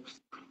doing it,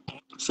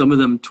 some of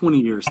them 20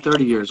 years,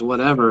 30 years,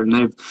 whatever,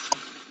 and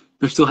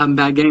they're still having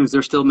bad games.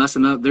 They're still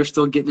messing up. They're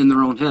still getting in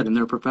their own head, and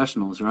they're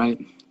professionals, right?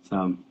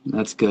 So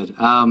that's good.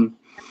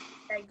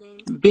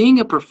 Being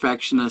a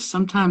perfectionist,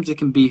 sometimes it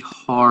can be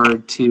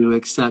hard to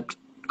accept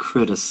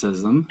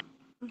criticism.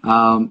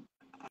 Um,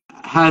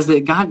 has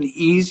it gotten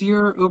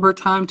easier over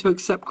time to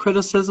accept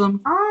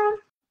criticism?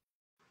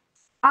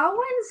 I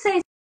wouldn't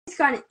say it's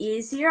gotten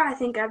easier. I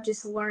think I've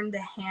just learned to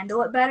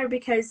handle it better,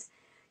 because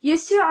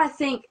used to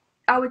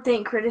I would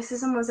think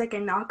criticism was like a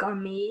knock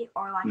on me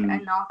or like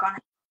a knock on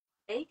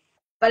me,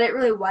 but it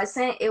really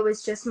wasn't. It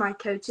was just my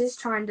coaches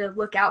trying to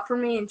look out for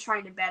me and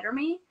trying to better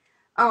me.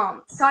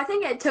 So I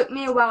think it took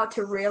me a while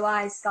to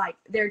realize like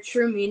their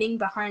true meaning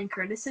behind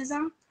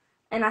criticism,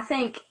 and I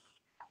think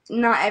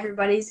not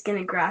everybody's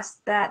gonna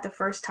grasp that the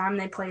first time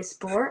they play a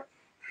sport.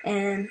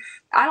 And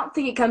I don't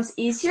think it comes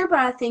easier, but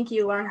I think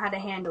you learn how to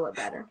handle it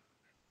better.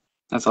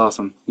 That's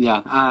awesome.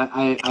 Yeah,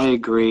 I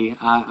agree.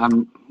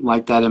 I'm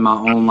like that in my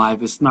own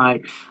life. It's not,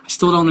 I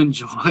still don't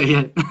enjoy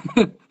it.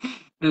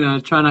 I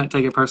try not to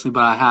take it personally,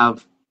 but I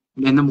have.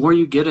 And the more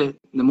you get it,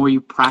 the more you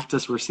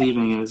practice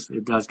receiving,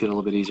 it does get a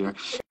little bit easier.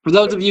 For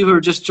those of you who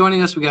are just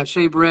joining us, we got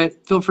Shae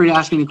Britt. Feel free to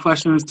ask any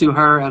questions to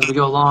her as we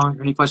go along.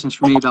 Any questions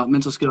for me about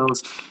mental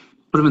skills,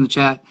 put them in the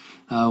chat.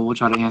 We'll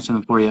try to answer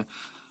them for you.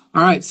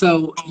 All right,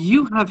 so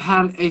you have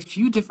had a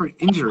few different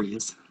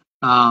injuries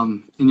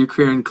in your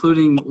career,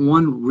 including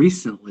one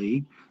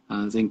recently,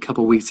 I think a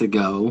couple weeks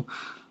ago.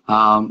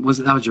 That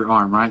was your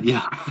arm, right?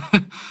 Yeah.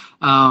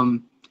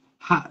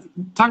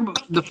 Talk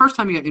about the first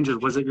time you got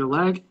injured. Was it your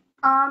leg?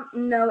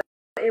 No,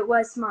 it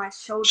was my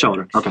shoulder.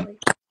 Shoulder. Actually. Okay,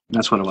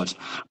 that's what it was.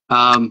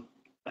 Well,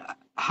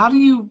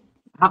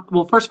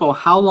 first of all,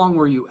 how long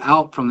were you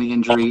out from the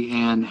injury,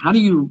 and how do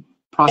you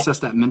process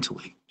that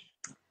mentally?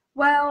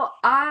 Well,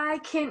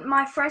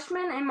 my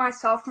freshman and my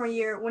sophomore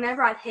year,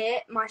 whenever I'd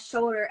hit my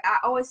shoulder, I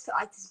always felt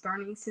like this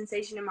burning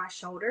sensation in my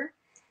shoulder.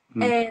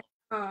 And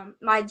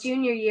my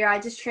junior year, I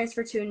just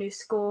transferred to a new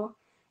school,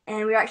 and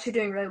we were actually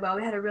doing really well.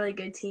 We had a really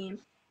good team.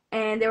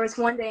 And there was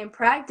one day in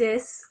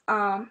practice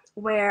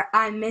where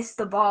I missed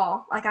the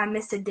ball. Like, I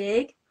missed a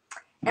dig.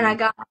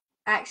 And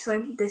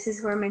actually, this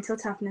is where mental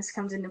toughness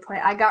comes into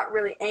play. I got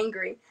really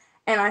angry,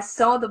 and I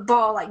saw the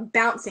ball like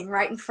bouncing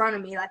right in front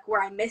of me, like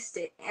where I missed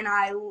it. And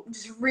I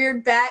just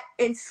reared back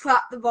and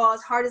slapped the ball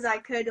as hard as I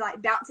could to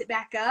like bounce it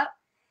back up,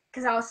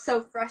 because I was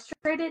so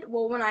frustrated.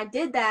 Well, when I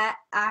did that,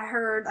 I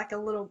heard like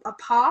a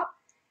pop,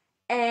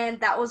 and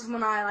that was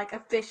when I like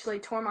officially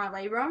tore my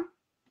labrum.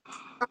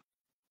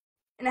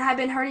 And it had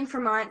been hurting for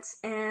months,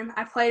 and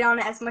I played on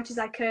it as much as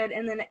I could,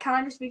 and then it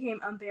kind of just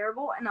became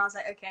unbearable, and I was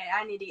like, okay,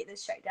 I need to get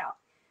this checked out.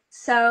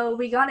 So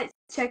we got it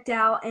checked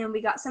out, and we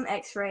got some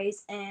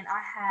x-rays, and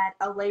I had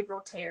a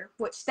labral tear,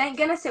 which thank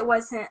goodness it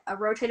wasn't a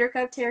rotator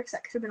cuff tear, because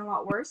that could have been a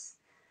lot worse.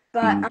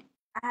 But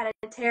I had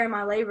a tear in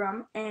my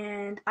labrum,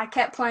 and I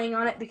kept playing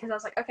on it because I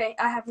was like, okay,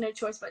 I have no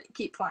choice but to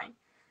keep playing,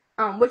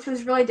 which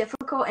was really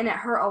difficult, and it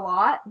hurt a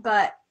lot,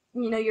 but,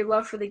 your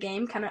love for the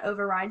game kind of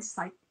overrides,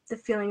 like, the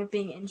feeling of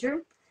being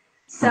injured.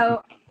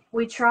 So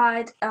we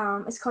tried,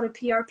 it's called a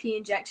PRP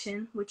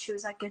injection, which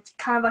was like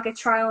kind of like a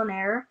trial and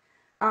error.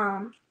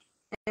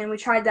 And we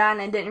tried that,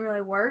 and it didn't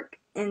really work.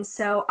 And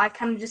so I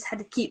kind of just had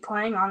to keep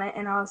playing on it.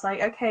 And I was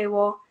like, okay,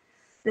 well,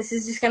 this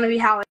is just going to be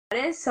how it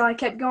is. So I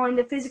kept going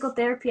to physical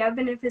therapy. I've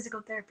been in physical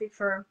therapy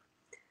for,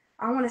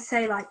 I want to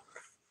say, like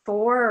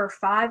 4 or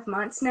 5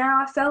 months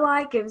now. I feel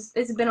like it's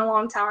been a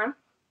long time.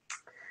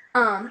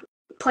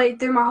 Played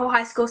through my whole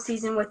high school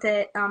season with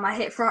it. I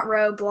hit front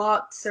row,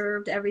 blocked,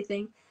 served,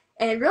 everything.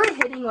 And really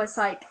hitting was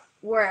like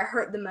where it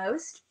hurt the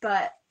most,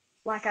 but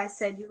like I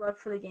said, your love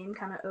for the game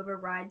kind of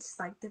overrides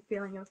like the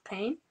feeling of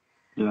pain.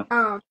 Yeah.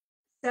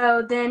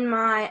 So then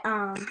my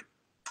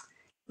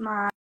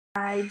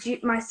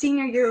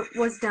senior year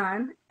was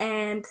done,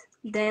 and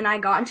then I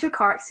got into a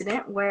car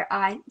accident where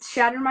I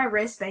shattered my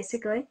wrist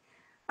basically.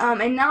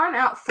 And now I'm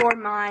out for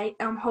my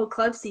whole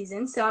club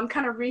season, so I'm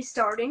kind of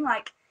restarting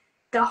like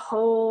the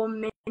whole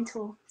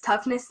mental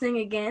toughness thing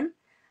again.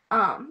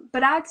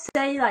 But I'd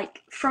say,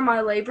 like, for my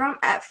labrum,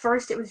 at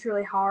first it was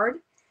really hard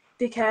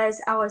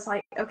because I was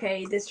like,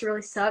 okay, this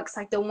really sucks.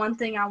 Like, the one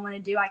thing I want to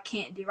do, I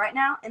can't do right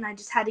now. And I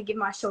just had to give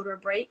my shoulder a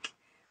break,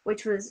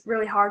 which was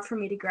really hard for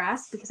me to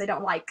grasp because I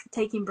don't like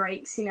taking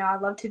breaks. I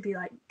love to be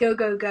like, go,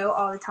 go, go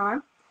all the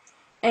time.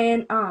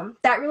 And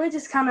that really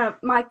just kind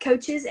of, my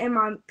coaches and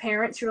my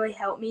parents really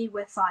helped me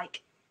with,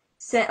 like,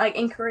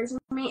 encouraging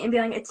me and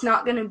being like, it's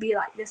not going to be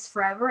like this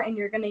forever, and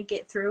you're going to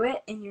get through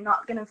it, and you're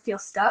not going to feel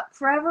stuck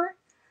forever.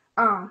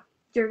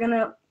 You're going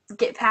to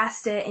get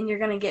past it, and you're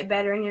going to get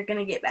better, and you're going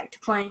to get back to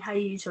playing how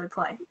you usually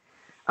play.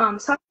 So I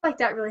feel like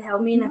that really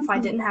helped me, and if I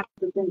didn't have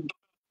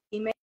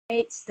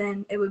teammates,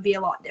 then it would be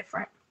a lot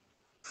different.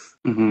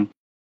 Mm-hmm.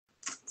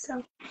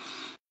 So.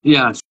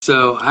 Yeah,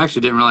 so I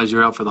actually didn't realize you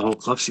were out for the whole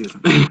club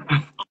season.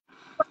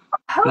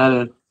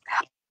 Not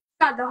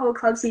the whole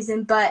club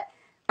season, but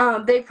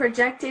they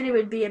projected it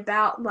would be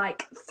about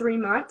like 3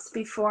 months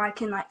before I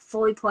can like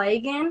fully play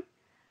again.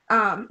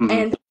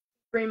 And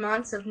 3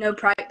 months of no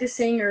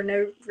practicing or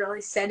no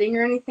really setting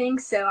or anything,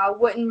 so I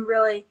wouldn't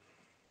really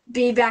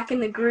be back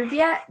in the groove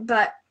yet,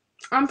 but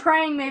I'm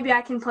praying maybe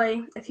I can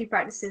play a few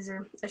practices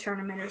or a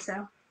tournament or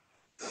so.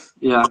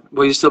 Yeah,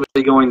 will you still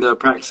be going to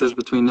practices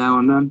between now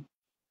and then?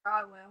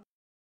 I will.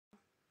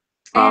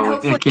 And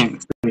hopefully I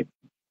can't.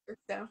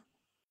 So.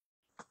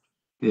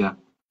 Yeah.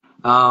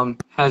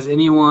 Have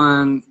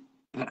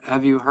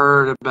you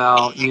heard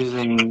about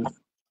using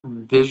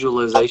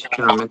visualization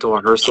or mental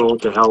rehearsal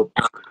to help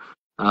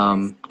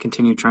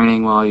continue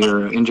training while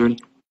you're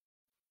injured?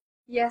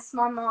 Yes,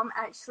 my mom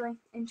actually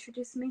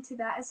introduced me to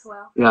that as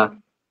well. Yeah.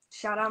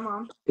 Shout out,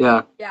 Mom.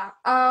 Yeah. Yeah.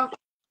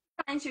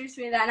 Introduced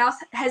me to that, and I was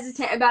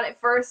hesitant about it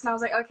first, and I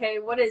was like, okay,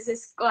 what is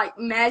this like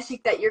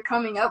magic that you're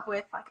coming up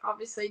with? Like,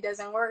 obviously it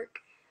doesn't work.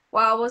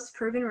 Well, I was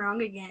proven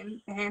wrong again,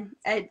 and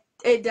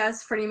it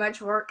does pretty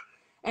much work.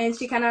 And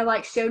she kind of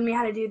like showed me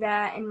how to do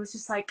that, and was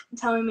just like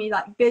telling me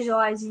like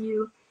visualize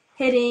you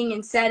hitting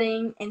and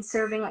setting and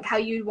serving like how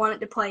you want it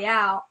to play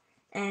out.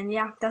 And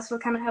yeah, that's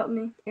what kind of helped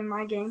me in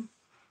my game.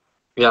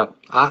 Yeah,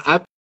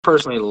 I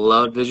personally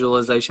love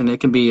visualization. It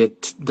can be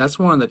that's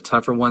one of the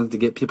tougher ones to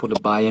get people to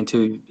buy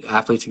into,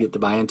 athletes to get to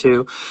buy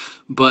into.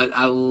 But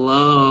I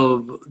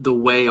love the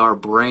way our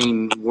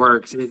brain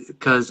works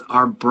because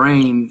our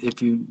brain,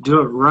 if you do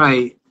it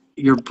right,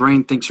 your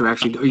brain thinks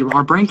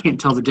our brain can't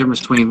tell the difference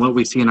between what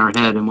we see in our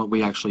head and what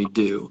we actually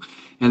do.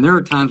 And there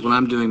are times when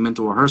I'm doing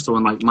mental rehearsal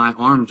and like my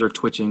arms are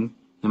twitching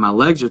and my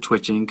legs are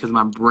twitching because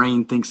my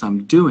brain thinks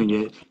I'm doing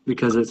it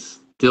because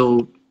it's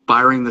still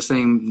firing the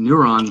same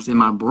neurons in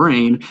my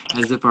brain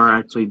as if I'm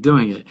actually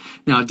doing it.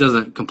 Now, it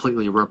doesn't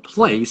completely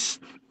replace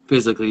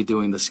physically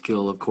doing the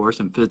skill, of course,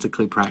 and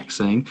physically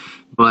practicing,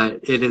 but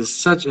it is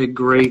such a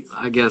great,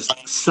 I guess,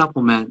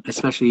 supplement,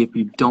 especially if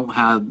you don't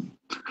have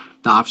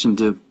the option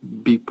to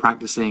be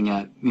practicing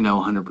at,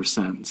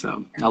 100%.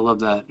 So I love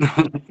that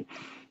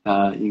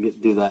you get to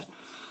do that.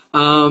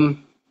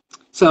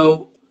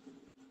 So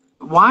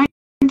why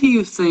do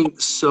you think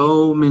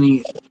so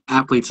many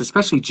athletes,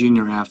 especially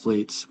junior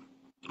athletes,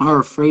 are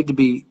afraid to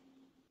be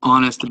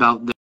honest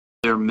about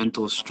their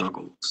mental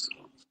struggles?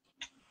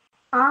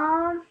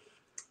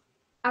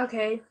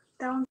 Okay,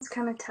 that one's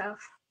kind of tough.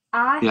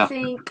 I Yeah.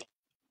 think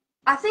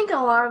a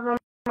lot of them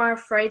are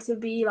afraid to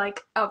be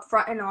like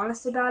upfront and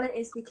honest about it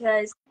is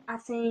because I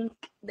think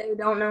they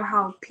don't know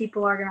how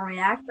people are gonna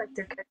react, like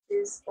their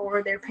coaches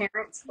or their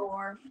parents,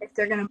 or if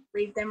they're gonna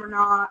believe them or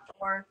not,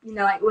 or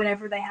like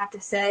whatever they have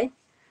to say.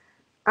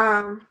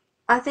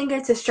 I think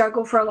it's a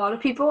struggle for a lot of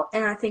people,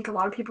 and I think a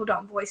lot of people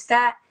don't voice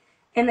that,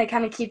 and they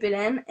kind of keep it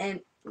in, and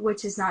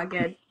which is not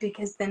good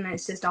because then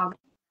it's just all.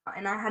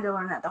 And I had to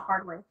learn that the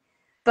hard way.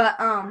 But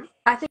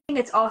I think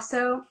it's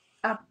also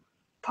a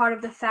part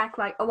of the fact,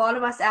 like a lot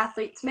of us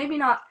athletes, maybe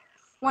not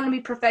want to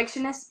be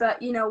perfectionists, but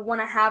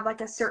want to have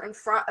like a certain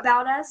front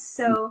about us.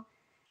 So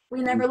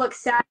we never look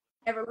sad,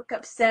 never look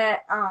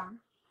upset.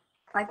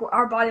 Like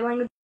our body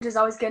language is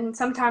always good, and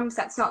sometimes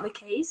that's not the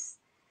case.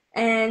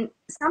 And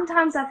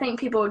sometimes I think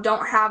people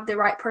don't have the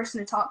right person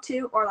to talk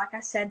to, or like I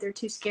said, they're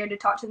too scared to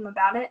talk to them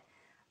about it,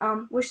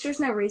 which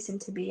there's no reason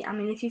to be. I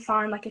mean, if you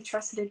find like a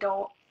trusted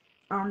adult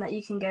that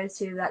you can go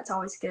to, that's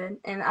always good.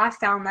 And I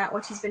found that,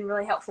 which has been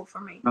really helpful for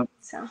me.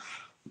 So.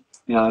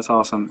 Yeah, that's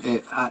awesome.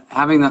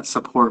 Having that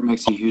support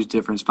makes a huge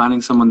difference.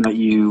 Finding someone that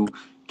you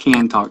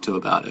can talk to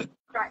about it,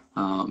 Right.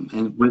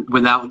 And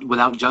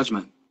without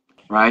judgment,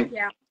 right?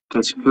 Yeah.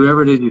 Because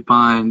whoever it is you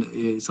find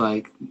is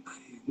like,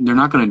 they're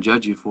not going to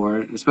judge you for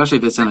it, especially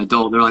if it's an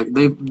adult. They're like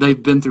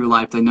they've been through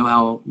life. They know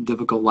how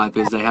difficult life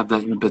is. They have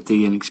that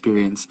empathy and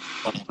experience.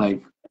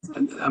 Like,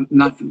 they're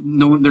not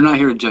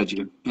here to judge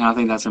you. And I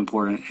think that's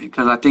important,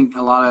 because I think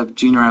a lot of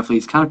junior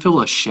athletes kind of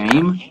feel a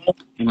shame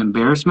and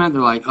embarrassment.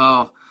 They're like,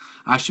 oh,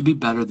 I should be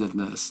better than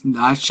this.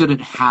 I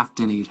shouldn't have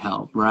to need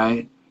help,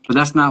 right? But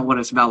that's not what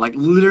it's about. Like,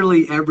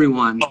 literally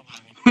everyone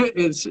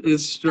is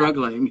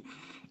struggling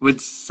with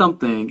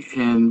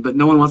something, but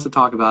no one wants to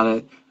talk about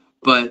it.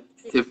 But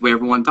if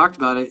everyone talked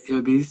about it, it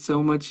would be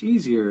so much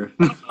easier.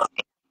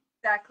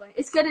 Exactly.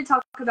 It's good to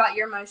talk about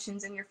your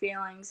emotions and your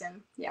feelings,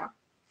 and yeah.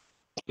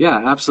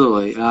 Yeah,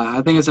 absolutely.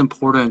 I think it's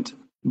important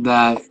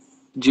that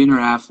junior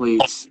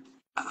athletes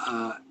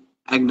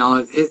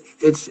acknowledge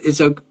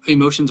it.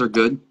 Emotions are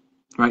good,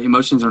 right?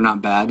 Emotions are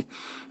not bad.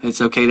 It's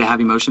okay to have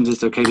emotions.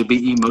 It's okay to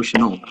be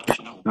emotional,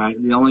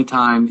 right? The only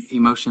time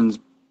emotions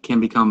can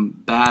become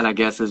bad, I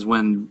guess, is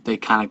when they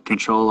kind of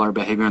control our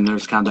behavior, and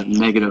there's kind of that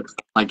negative,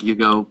 like you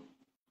go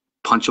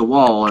punch a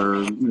wall,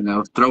 or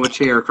throw a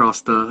chair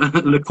across the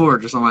the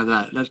court or something like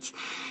that. That's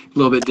a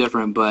little bit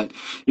different, but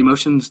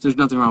emotions, there's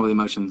nothing wrong with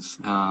emotions.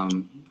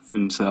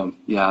 And so,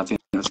 yeah, I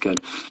think that's good.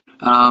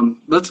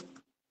 Let's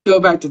go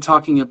back to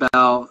talking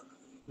about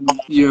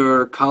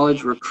your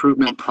college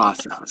recruitment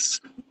process.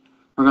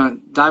 We're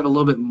going to dive a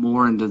little bit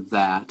more into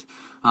that.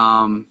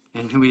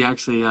 And we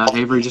actually,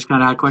 Avery just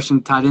kind of had a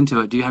question tied into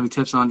it. Do you have any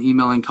tips on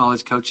emailing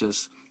college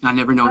coaches? I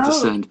never know what to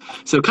send.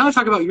 So kind of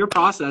talk about your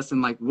process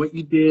and like what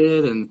you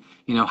did, and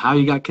how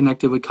you got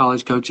connected with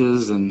college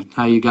coaches and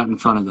how you got in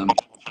front of them.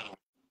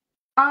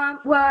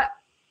 Well,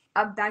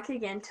 back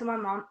again to my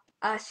mom.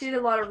 She did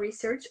a lot of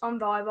research on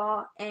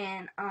volleyball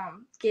and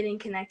getting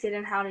connected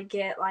and how to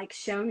get like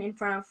shown in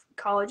front of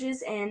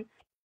colleges. And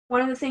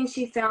one of the things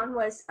she found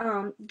was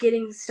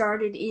getting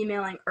started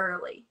emailing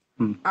early,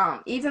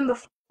 even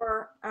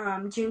before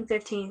June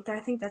 15th. I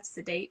think that's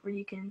the date where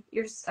you can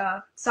your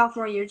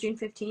sophomore year, June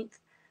 15th,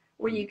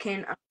 where you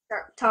can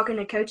start talking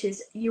to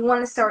coaches. You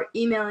want to start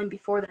emailing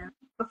before then,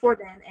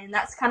 and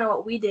that's kind of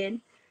what we did.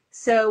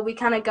 So we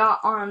kind of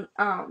got on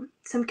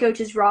some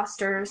coaches'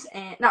 rosters,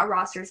 and not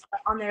rosters, but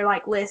on their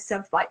like lists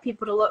of like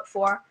people to look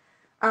for,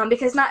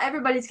 because not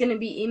everybody's going to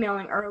be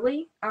emailing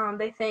early.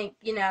 They think,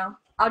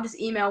 I'll just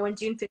email when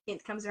June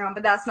 15th comes around,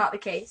 but that's not the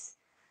case.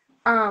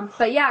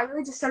 But yeah, I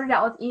really just started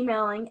out with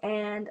emailing,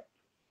 and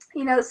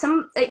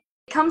it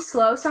comes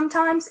slow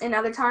sometimes, and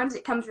other times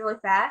it comes really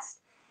fast.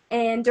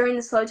 And during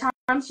the slow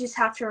times, you just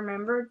have to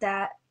remember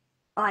that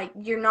like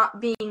you're not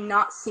being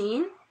not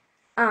seen.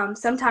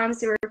 Sometimes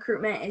the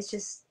recruitment is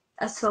just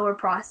a slower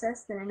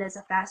process than it is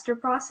a faster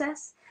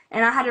process.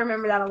 And I had to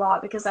remember that a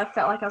lot, because I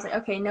felt like I was like,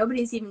 okay,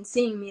 nobody's even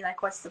seeing me.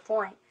 Like, what's the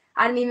point?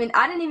 I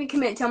didn't even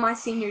commit till my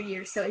senior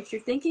year. So if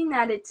you're thinking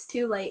that it's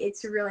too late,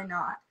 it's really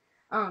not.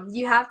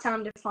 You have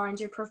time to find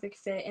your perfect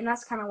fit, and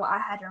that's kind of what I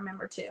had to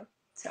remember too.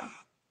 So.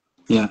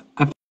 Yeah,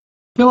 I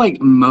feel like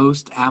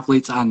most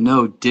athletes I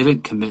know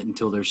didn't commit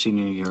until their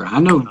senior year. I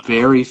know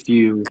very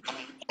few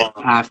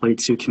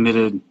athletes who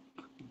committed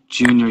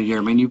junior year.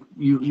 I mean,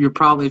 you're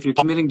probably, if you're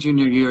committing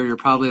junior year, you're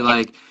probably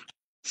like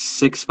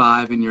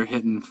 6'5" and you're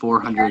hitting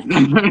 400.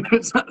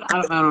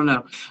 I don't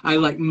know.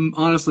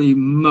 Honestly,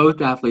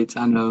 most athletes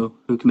I know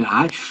who commit.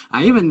 I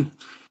even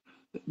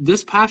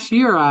this past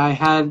year I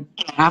had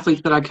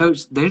athletes that I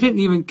coached. They didn't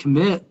even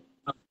commit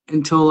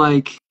until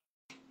like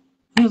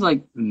it was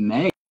like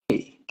May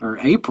or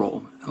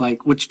April,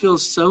 like, which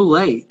feels so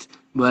late,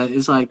 but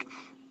it's like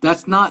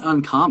that's not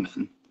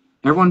uncommon.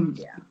 Everyone.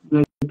 Yeah.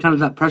 Kind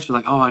of that pressure,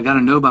 like, oh, I got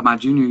to know by my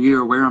junior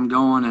year where I'm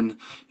going, and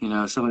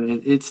so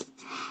it's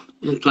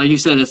like you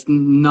said, it's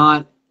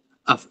not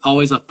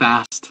always a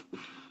fast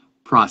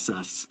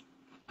process.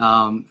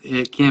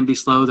 It can be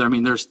slow. I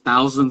mean, there's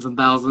thousands and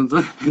thousands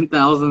and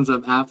thousands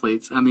of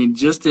athletes. I mean,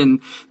 just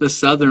in the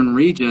southern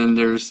region,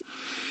 there's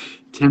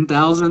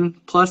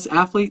 10,000 plus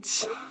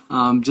athletes,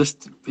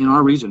 just in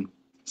our region.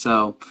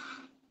 So,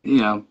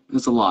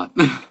 it's a lot.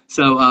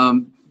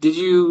 So, did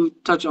you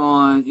touch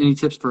on any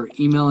tips for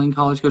emailing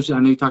college coaches? I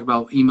know you talked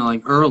about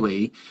emailing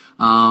early,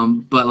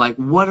 but like,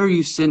 what are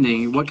you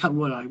sending? What kind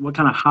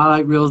of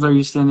highlight reels are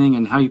you sending,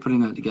 and how are you putting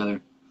that together?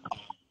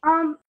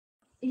 Um,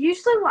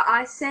 Usually what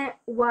I sent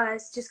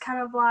was just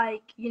kind of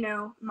like,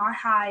 my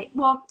height.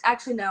 Well,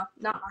 actually, no,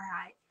 not my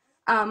height.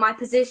 My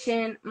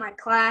position, my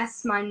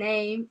class, my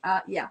name.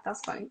 Yeah,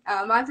 that's funny.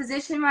 My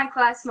position, my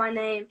class, my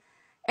name.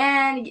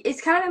 And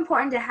it's kind of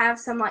important to have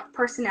some like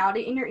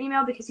personality in your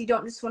email because you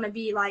don't just want to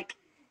be like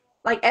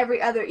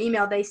every other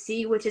email they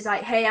see, which is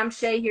like, hey, I'm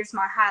Shae, here's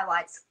my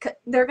highlights.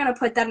 They're going to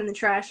put that in the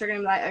trash. They're going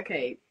to be like,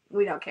 okay,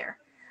 we don't care.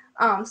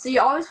 So you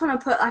always want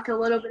to put like a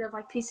little bit of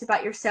like piece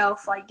about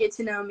yourself, like get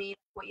to know me,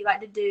 what you like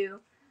to do,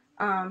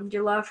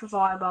 your love for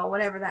volleyball,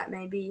 whatever that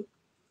may be.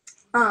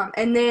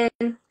 And then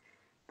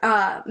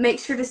make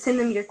sure to send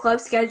them your club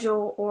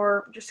schedule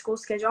or your school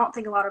schedule. I don't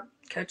think a lot of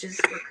coaches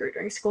recruit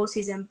during school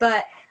season,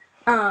 but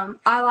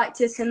I like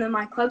to send them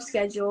my club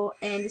schedule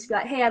and just be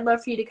like, hey, I'd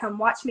love for you to come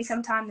watch me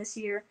sometime this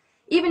year.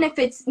 Even if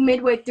it's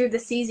midway through the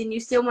season, you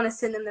still want to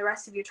send them the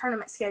rest of your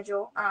tournament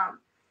schedule.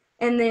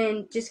 And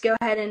then just go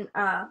ahead and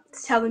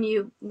tell them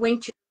you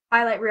linked your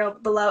highlight reel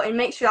below and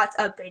make sure that's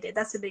updated.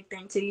 That's a big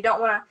thing, too. You don't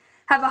want to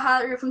have a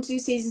highlight reel from 2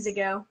 seasons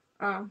ago.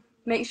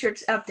 Make sure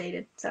it's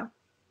updated. So,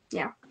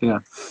 yeah. Yeah,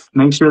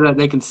 make sure that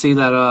they can see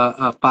that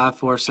a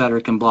 5-4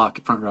 setter can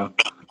block front row.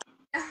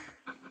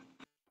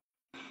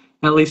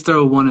 At least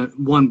throw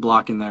one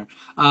block in there.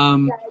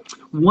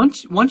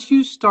 Once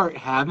you start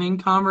having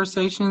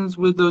conversations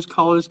with those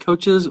college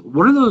coaches,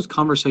 what are those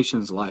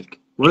conversations like?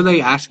 What are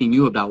they asking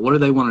you about? What do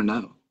they want to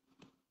know?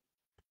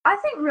 I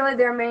think really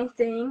their main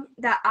thing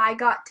that I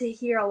got to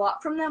hear a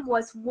lot from them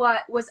was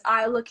what was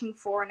I looking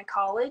for in a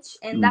college,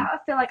 and that I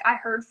feel like I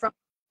heard from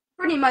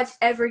pretty much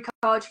every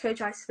college coach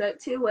I spoke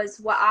to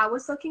was what I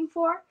was looking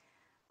for,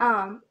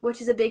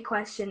 which is a big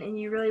question, and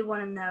you really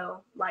want to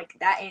know like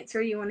that answer.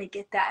 You want to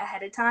get that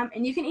ahead of time,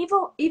 and you can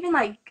even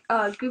like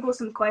Google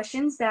some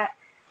questions that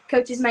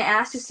coaches may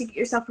ask just to get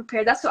yourself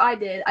prepared. That's what I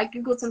did. I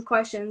Googled some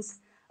questions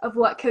of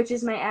what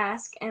coaches may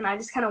ask, and I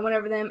just kind of went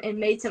over them and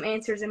made some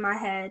answers in my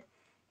head,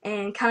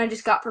 and kind of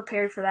just got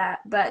prepared for that.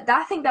 But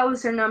I think that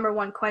was their number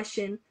one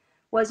question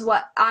was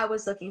what I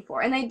was looking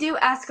for. And they do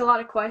ask a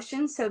lot of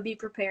questions, so be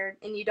prepared.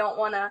 And you don't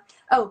want to.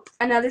 Oh,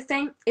 another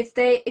thing,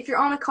 if you're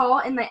on a call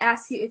and they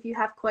ask you if you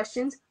have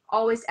questions,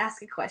 always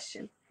ask a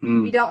question.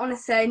 You don't want to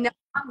say, no,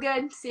 I'm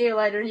good, see you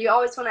later. You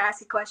always want to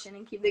ask a question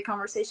and keep the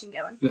conversation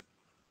going.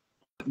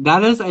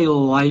 That is a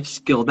life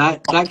skill.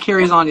 That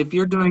carries on. If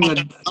you're doing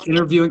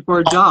interviewing for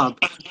a job,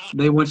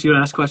 they want you to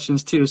ask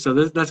questions too. So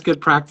that's good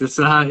practice.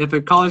 If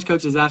a college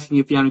coach is asking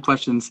you if you have any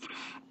questions,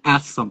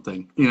 ask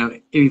something.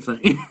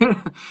 Anything.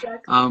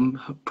 Exactly.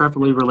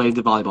 Preferably related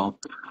to volleyball.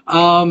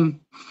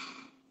 Um,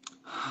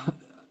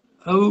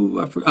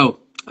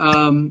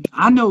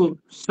 I know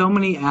so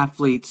many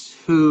athletes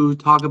who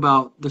talk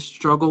about the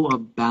struggle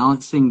of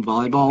balancing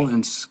volleyball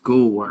and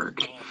schoolwork.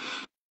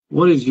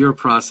 What is your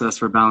process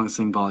for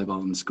balancing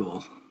volleyball and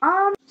school?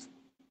 Um,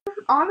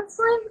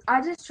 Honestly,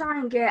 I just try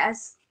and get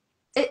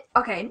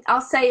okay,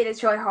 I'll say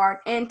it's really hard.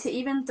 And to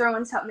even throw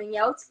in something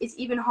else, it's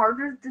even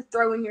harder to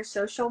throw in your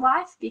social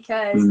life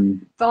because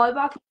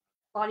volleyball can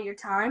take a lot of your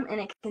time and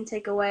it can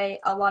take away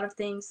a lot of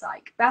things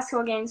like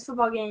basketball games,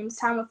 football games,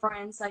 time with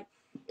friends. Like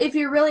if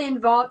you're really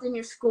involved in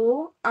your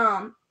school,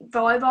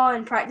 volleyball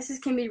and practices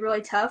can be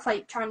really tough,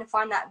 like trying to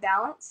find that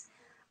balance.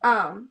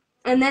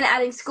 And then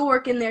adding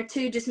schoolwork in there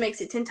too just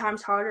makes it 10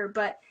 times harder.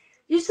 But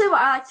usually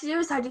what I like to do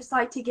is I just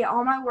like to get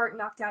all my work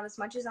knocked out as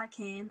much as I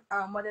can,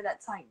 whether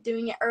that's like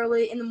doing it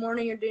early in the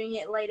morning or doing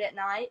it late at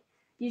night.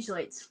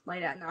 Usually it's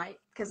late at night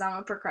because I'm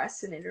a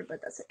procrastinator,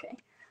 but that's okay.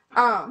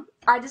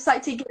 I just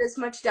like to get as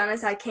much done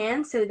as I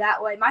can so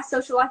that way my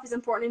social life is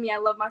important to me. I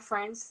love my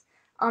friends.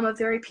 I'm a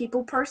very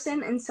people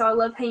person, and so I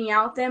love hanging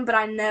out with them, but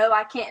I know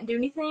I can't do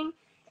anything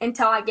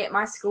until I get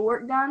my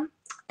schoolwork done.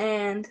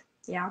 And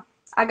yeah,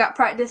 I got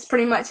practice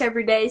pretty much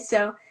every day,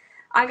 so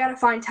I got to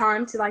find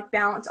time to like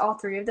balance all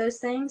three of those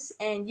things,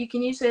 and you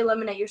can usually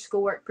eliminate your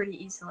schoolwork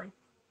pretty easily.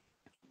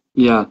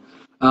 Yeah.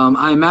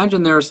 I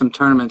imagine there are some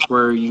tournaments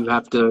where you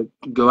have to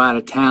go out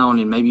of town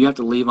and maybe you have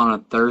to leave on a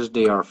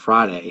Thursday or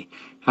Friday.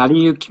 How do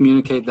you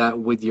communicate that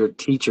with your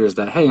teachers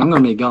that, hey, I'm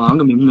going to be gone, I'm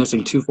going to be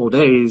missing 2 full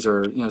days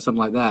or, something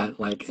like that?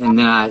 Like, and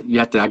then you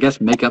have to, I guess,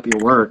 make up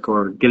your work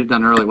or get it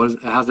done early.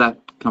 How's that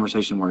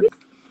conversation work?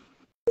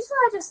 Usually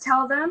I just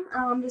tell them,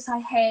 just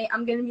like, hey,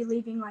 I'm going to be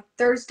leaving like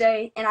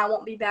Thursday and I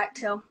won't be back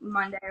till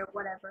Monday or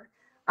whatever.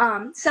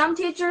 Some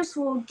teachers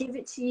will give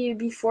it to you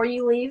before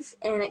you leave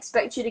and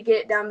expect you to get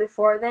it done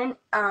before then.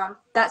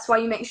 That's why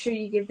you make sure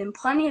you give them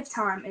plenty of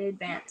time in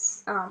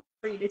advance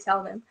for you to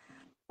tell them.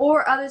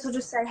 Or others will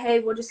just say, hey,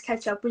 we'll just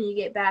catch up when you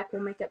get back.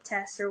 We'll make up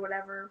tests or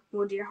whatever.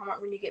 We'll do your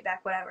homework when you get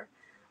back, whatever.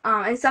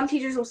 And some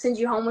teachers will send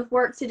you home with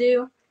work to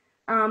do.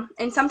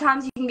 And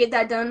sometimes you can get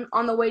that done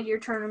on the way to your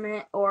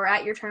tournament or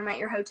at your tournament,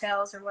 your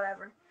hotels or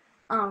whatever.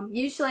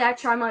 Usually I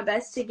try my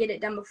best to get it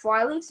done before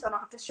I leave so I don't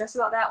have to stress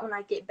about that when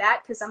I get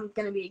back because I'm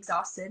going to be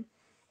exhausted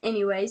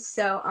anyways.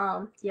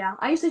 So, yeah,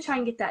 I usually try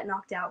and get that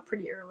knocked out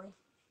pretty early.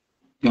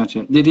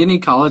 Gotcha. Did any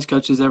college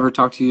coaches ever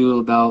talk to you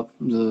about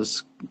the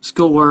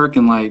schoolwork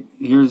and like,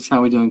 here's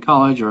how we do in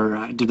college,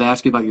 or did they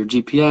ask you about your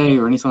GPA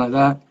or anything like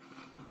that?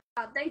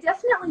 They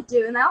definitely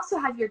do, and they also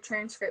have your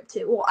transcript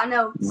too. Well, I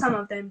know some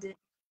of them do.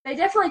 They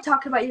definitely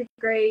talk about your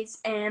grades,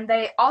 and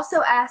they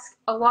also ask,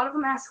 a lot of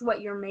them ask what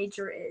your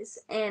major is.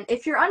 And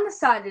if you're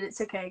undecided,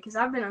 it's okay, because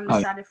I've been Oh,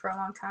 undecided for a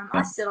long time. I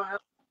yeah. still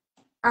don't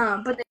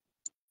know. But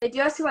they do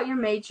ask about your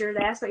major, they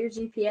ask about your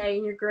GPA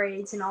and your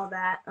grades and all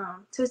that.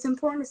 So it's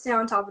important to stay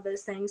on top of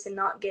those things and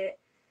not get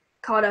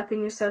caught up in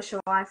your social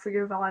life or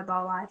your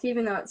volleyball life,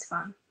 even though it's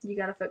fun. You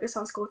got to focus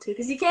on school too,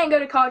 because you can't go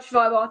to college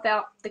volleyball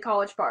without the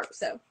college part.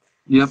 So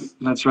Yep,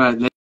 that's right.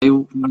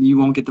 You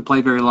won't get to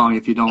play very long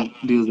if you don't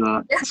do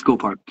the school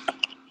part.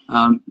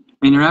 And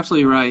you're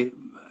absolutely right.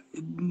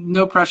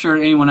 No pressure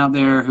to anyone out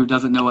there who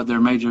doesn't know what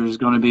their major is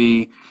going to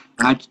be.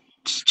 I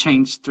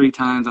changed 3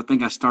 times. I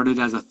think I started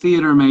as a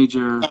theater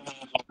major.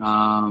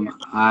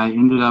 I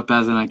ended up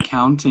as an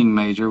accounting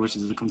major, which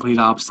is the complete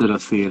opposite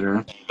of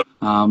theater.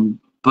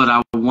 But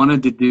I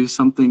wanted to do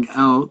something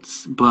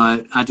else,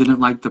 but I didn't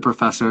like the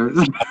professor.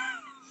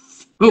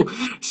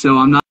 So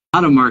I'm not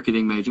a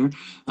marketing major.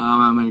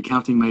 I'm an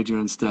accounting major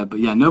instead. But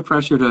yeah, no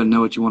pressure to know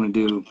what you want to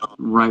do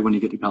right when you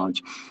get to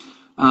college.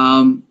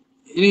 Um,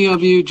 any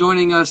of you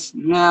joining us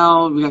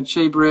now, we got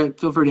Shae Britt.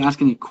 Feel free to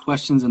ask any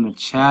questions in the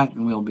chat,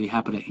 and we'll be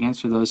happy to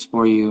answer those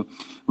for you.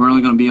 We're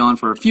only going to be on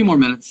for a few more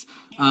minutes.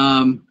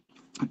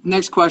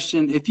 Next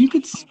question. If you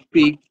could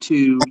speak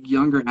to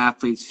younger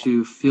athletes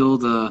who feel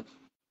the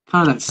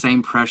kind of that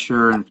same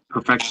pressure and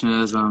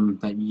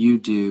perfectionism that you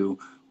do,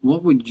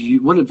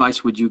 what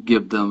advice would you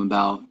give them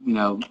about,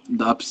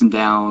 the ups and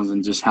downs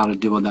and just how to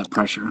deal with that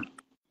pressure?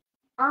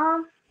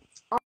 Um,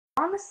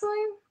 honestly,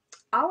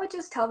 I would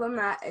just tell them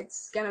that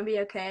it's gonna be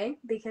okay,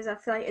 because I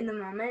feel like in the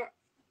moment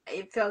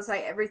it feels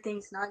like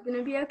everything's not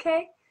gonna be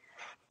okay.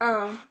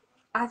 Um,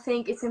 I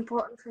think it's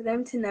important for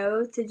them to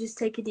know to just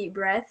take a deep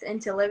breath and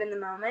to live in the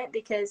moment,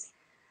 because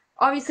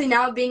obviously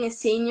now being a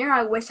senior,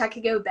 I wish I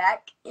could go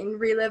back and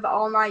relive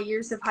all my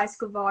years of high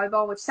school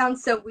volleyball, which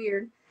sounds so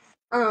weird.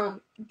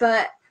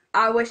 But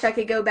I wish I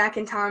could go back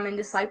in time and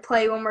just like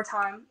play one more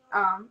time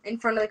in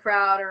front of the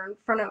crowd or in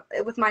front of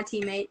with my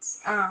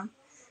teammates. And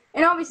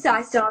obviously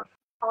I still have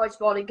college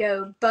ball to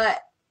go,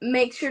 but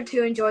make sure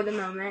to enjoy the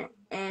moment,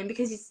 and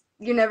because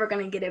you're never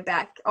going to get it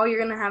back. All you're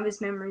going to have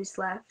is memories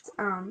left.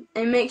 And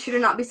make sure to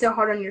not be so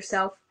hard on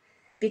yourself,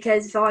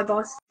 because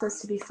volleyball is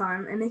supposed to be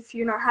fun. And if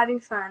you're not having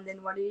fun,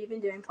 then what are you even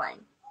doing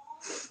playing?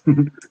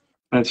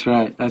 That's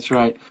right. That's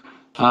right.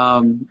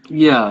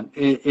 Yeah,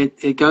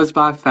 it goes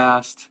by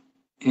fast.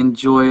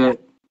 Enjoy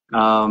it.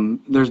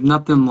 There's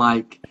nothing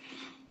like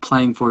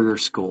playing for your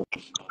school.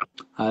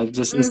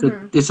 Just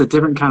Mm-hmm. it's a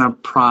different kind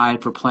of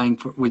pride for playing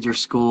with your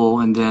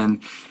school, and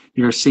then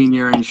you're a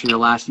senior and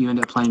you end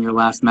up playing your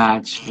last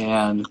match,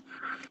 and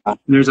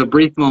there's a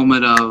brief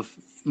moment of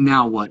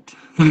now what?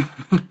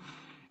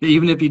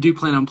 Even if you do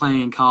plan on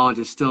playing in college,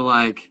 it's still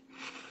like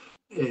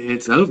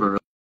it's over.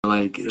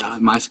 Like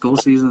my school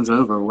season's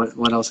over.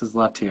 What else is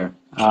left here?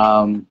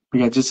 We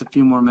got just a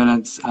few more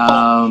minutes.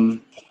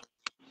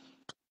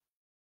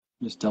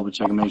 Just double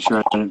check and make sure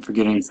I didn't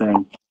forget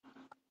anything.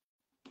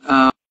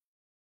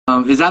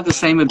 Is that the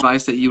same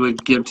advice that you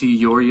would give to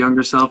your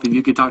younger self if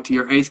you could talk to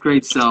your eighth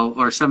grade self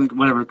or seventh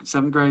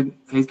grade,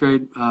 eighth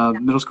grade,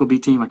 middle school B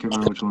team? I can't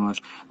remember which one it was.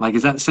 Like,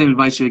 is that the same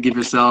advice you would give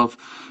yourself,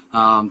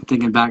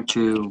 thinking back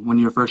to when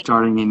you were first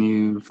starting and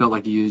you felt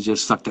like you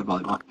just sucked at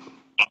volleyball?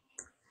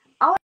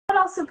 I would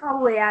also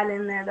probably add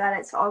in there that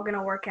it's all going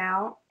to work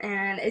out,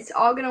 and it's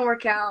all going to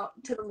work out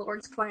to the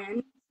Lord's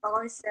plan.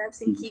 Follow His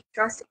steps and keep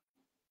trusting.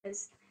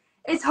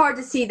 It's hard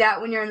to see that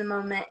when you're in the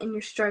moment and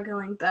you're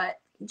struggling, but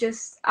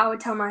just I would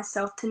tell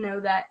myself to know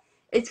that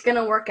it's going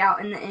to work out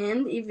in the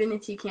end, even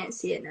if you can't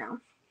see it now.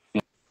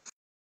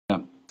 Yeah,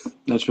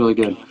 that's really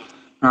good.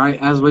 All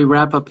right, as we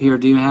wrap up here,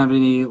 do you have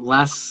any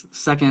last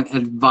second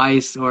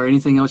advice or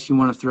anything else you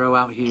want to throw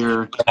out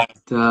here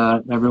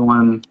to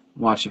everyone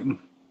watching?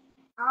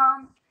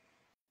 Um,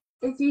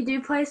 if you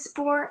do play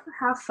sport,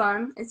 have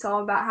fun. It's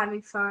all about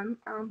having fun.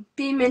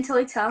 Be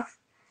mentally tough,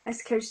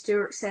 as Coach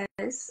Stewart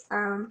says,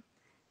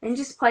 and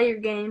just play your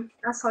game.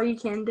 That's all you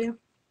can do.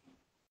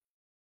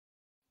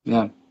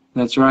 Yeah,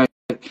 that's right.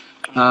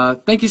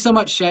 Thank you so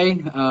much,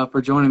 Shae,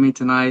 for joining me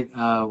tonight.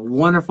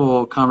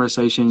 Wonderful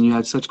conversation. You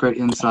had such great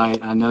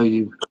insight. I know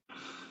you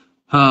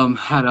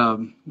had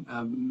a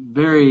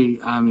very,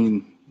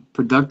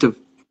 productive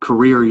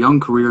young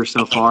career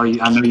so far. I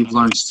know you've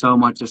learned so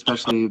much,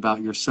 especially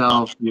about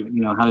yourself. You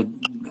know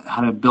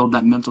how to build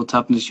that mental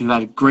toughness. You've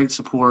had great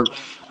support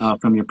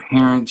from your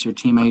parents, your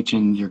teammates,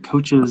 and your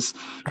coaches.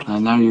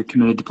 Now you're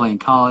committed to playing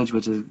college,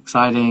 which is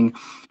exciting.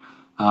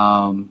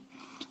 Um,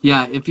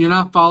 yeah, if you're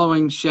not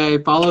following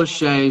Shae, follow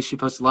Shae. She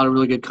posts a lot of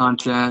really good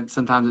content.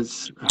 Sometimes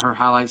it's her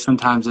highlights,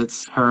 sometimes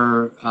it's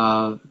her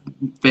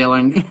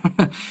failing.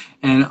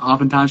 And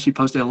oftentimes she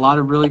posted a lot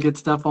of really good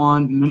stuff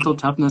on mental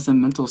toughness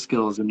and mental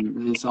skills.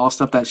 And it's all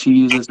stuff that she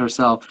uses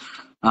herself.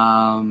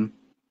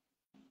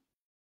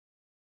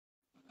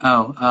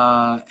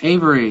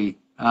 Avery.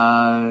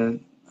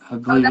 I Oh,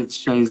 believe it's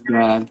Shae's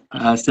dad,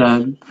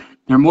 said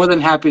they're more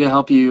than happy to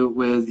help you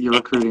with your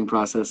recruiting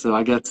process. So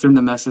I guess send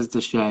the message to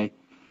Shae,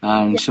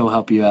 and yeah. she'll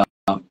help you out.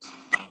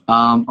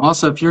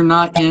 Also, if you're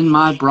not in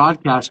my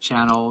broadcast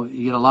channel,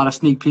 you get a lot of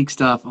sneak peek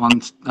stuff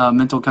on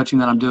mental coaching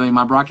that I'm doing.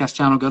 My broadcast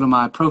channel, go to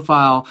my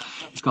profile.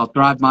 It's called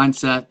Thrive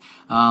Mindset.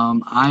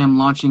 I am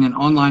launching an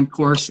online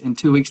course in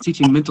 2 weeks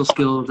teaching mental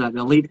skills that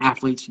elite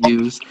athletes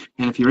use.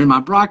 And if you're in my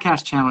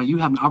broadcast channel, you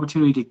have an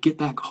opportunity to get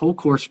that whole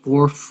course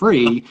for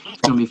free.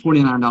 It's going to be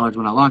 $49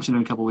 when I launch it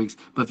in a couple weeks.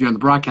 But if you're in the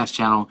broadcast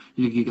channel,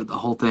 you can get the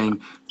whole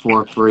thing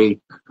for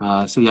free.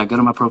 So yeah, go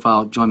to my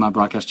profile, join my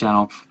broadcast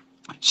channel.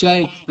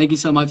 Shae, thank you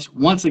so much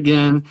once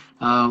again.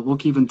 We'll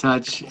keep in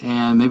touch,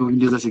 and maybe we can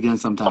do this again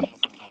sometime.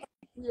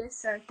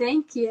 Yes, sir.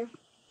 Thank you.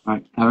 All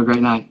right. Have a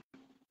great night.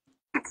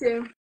 You too.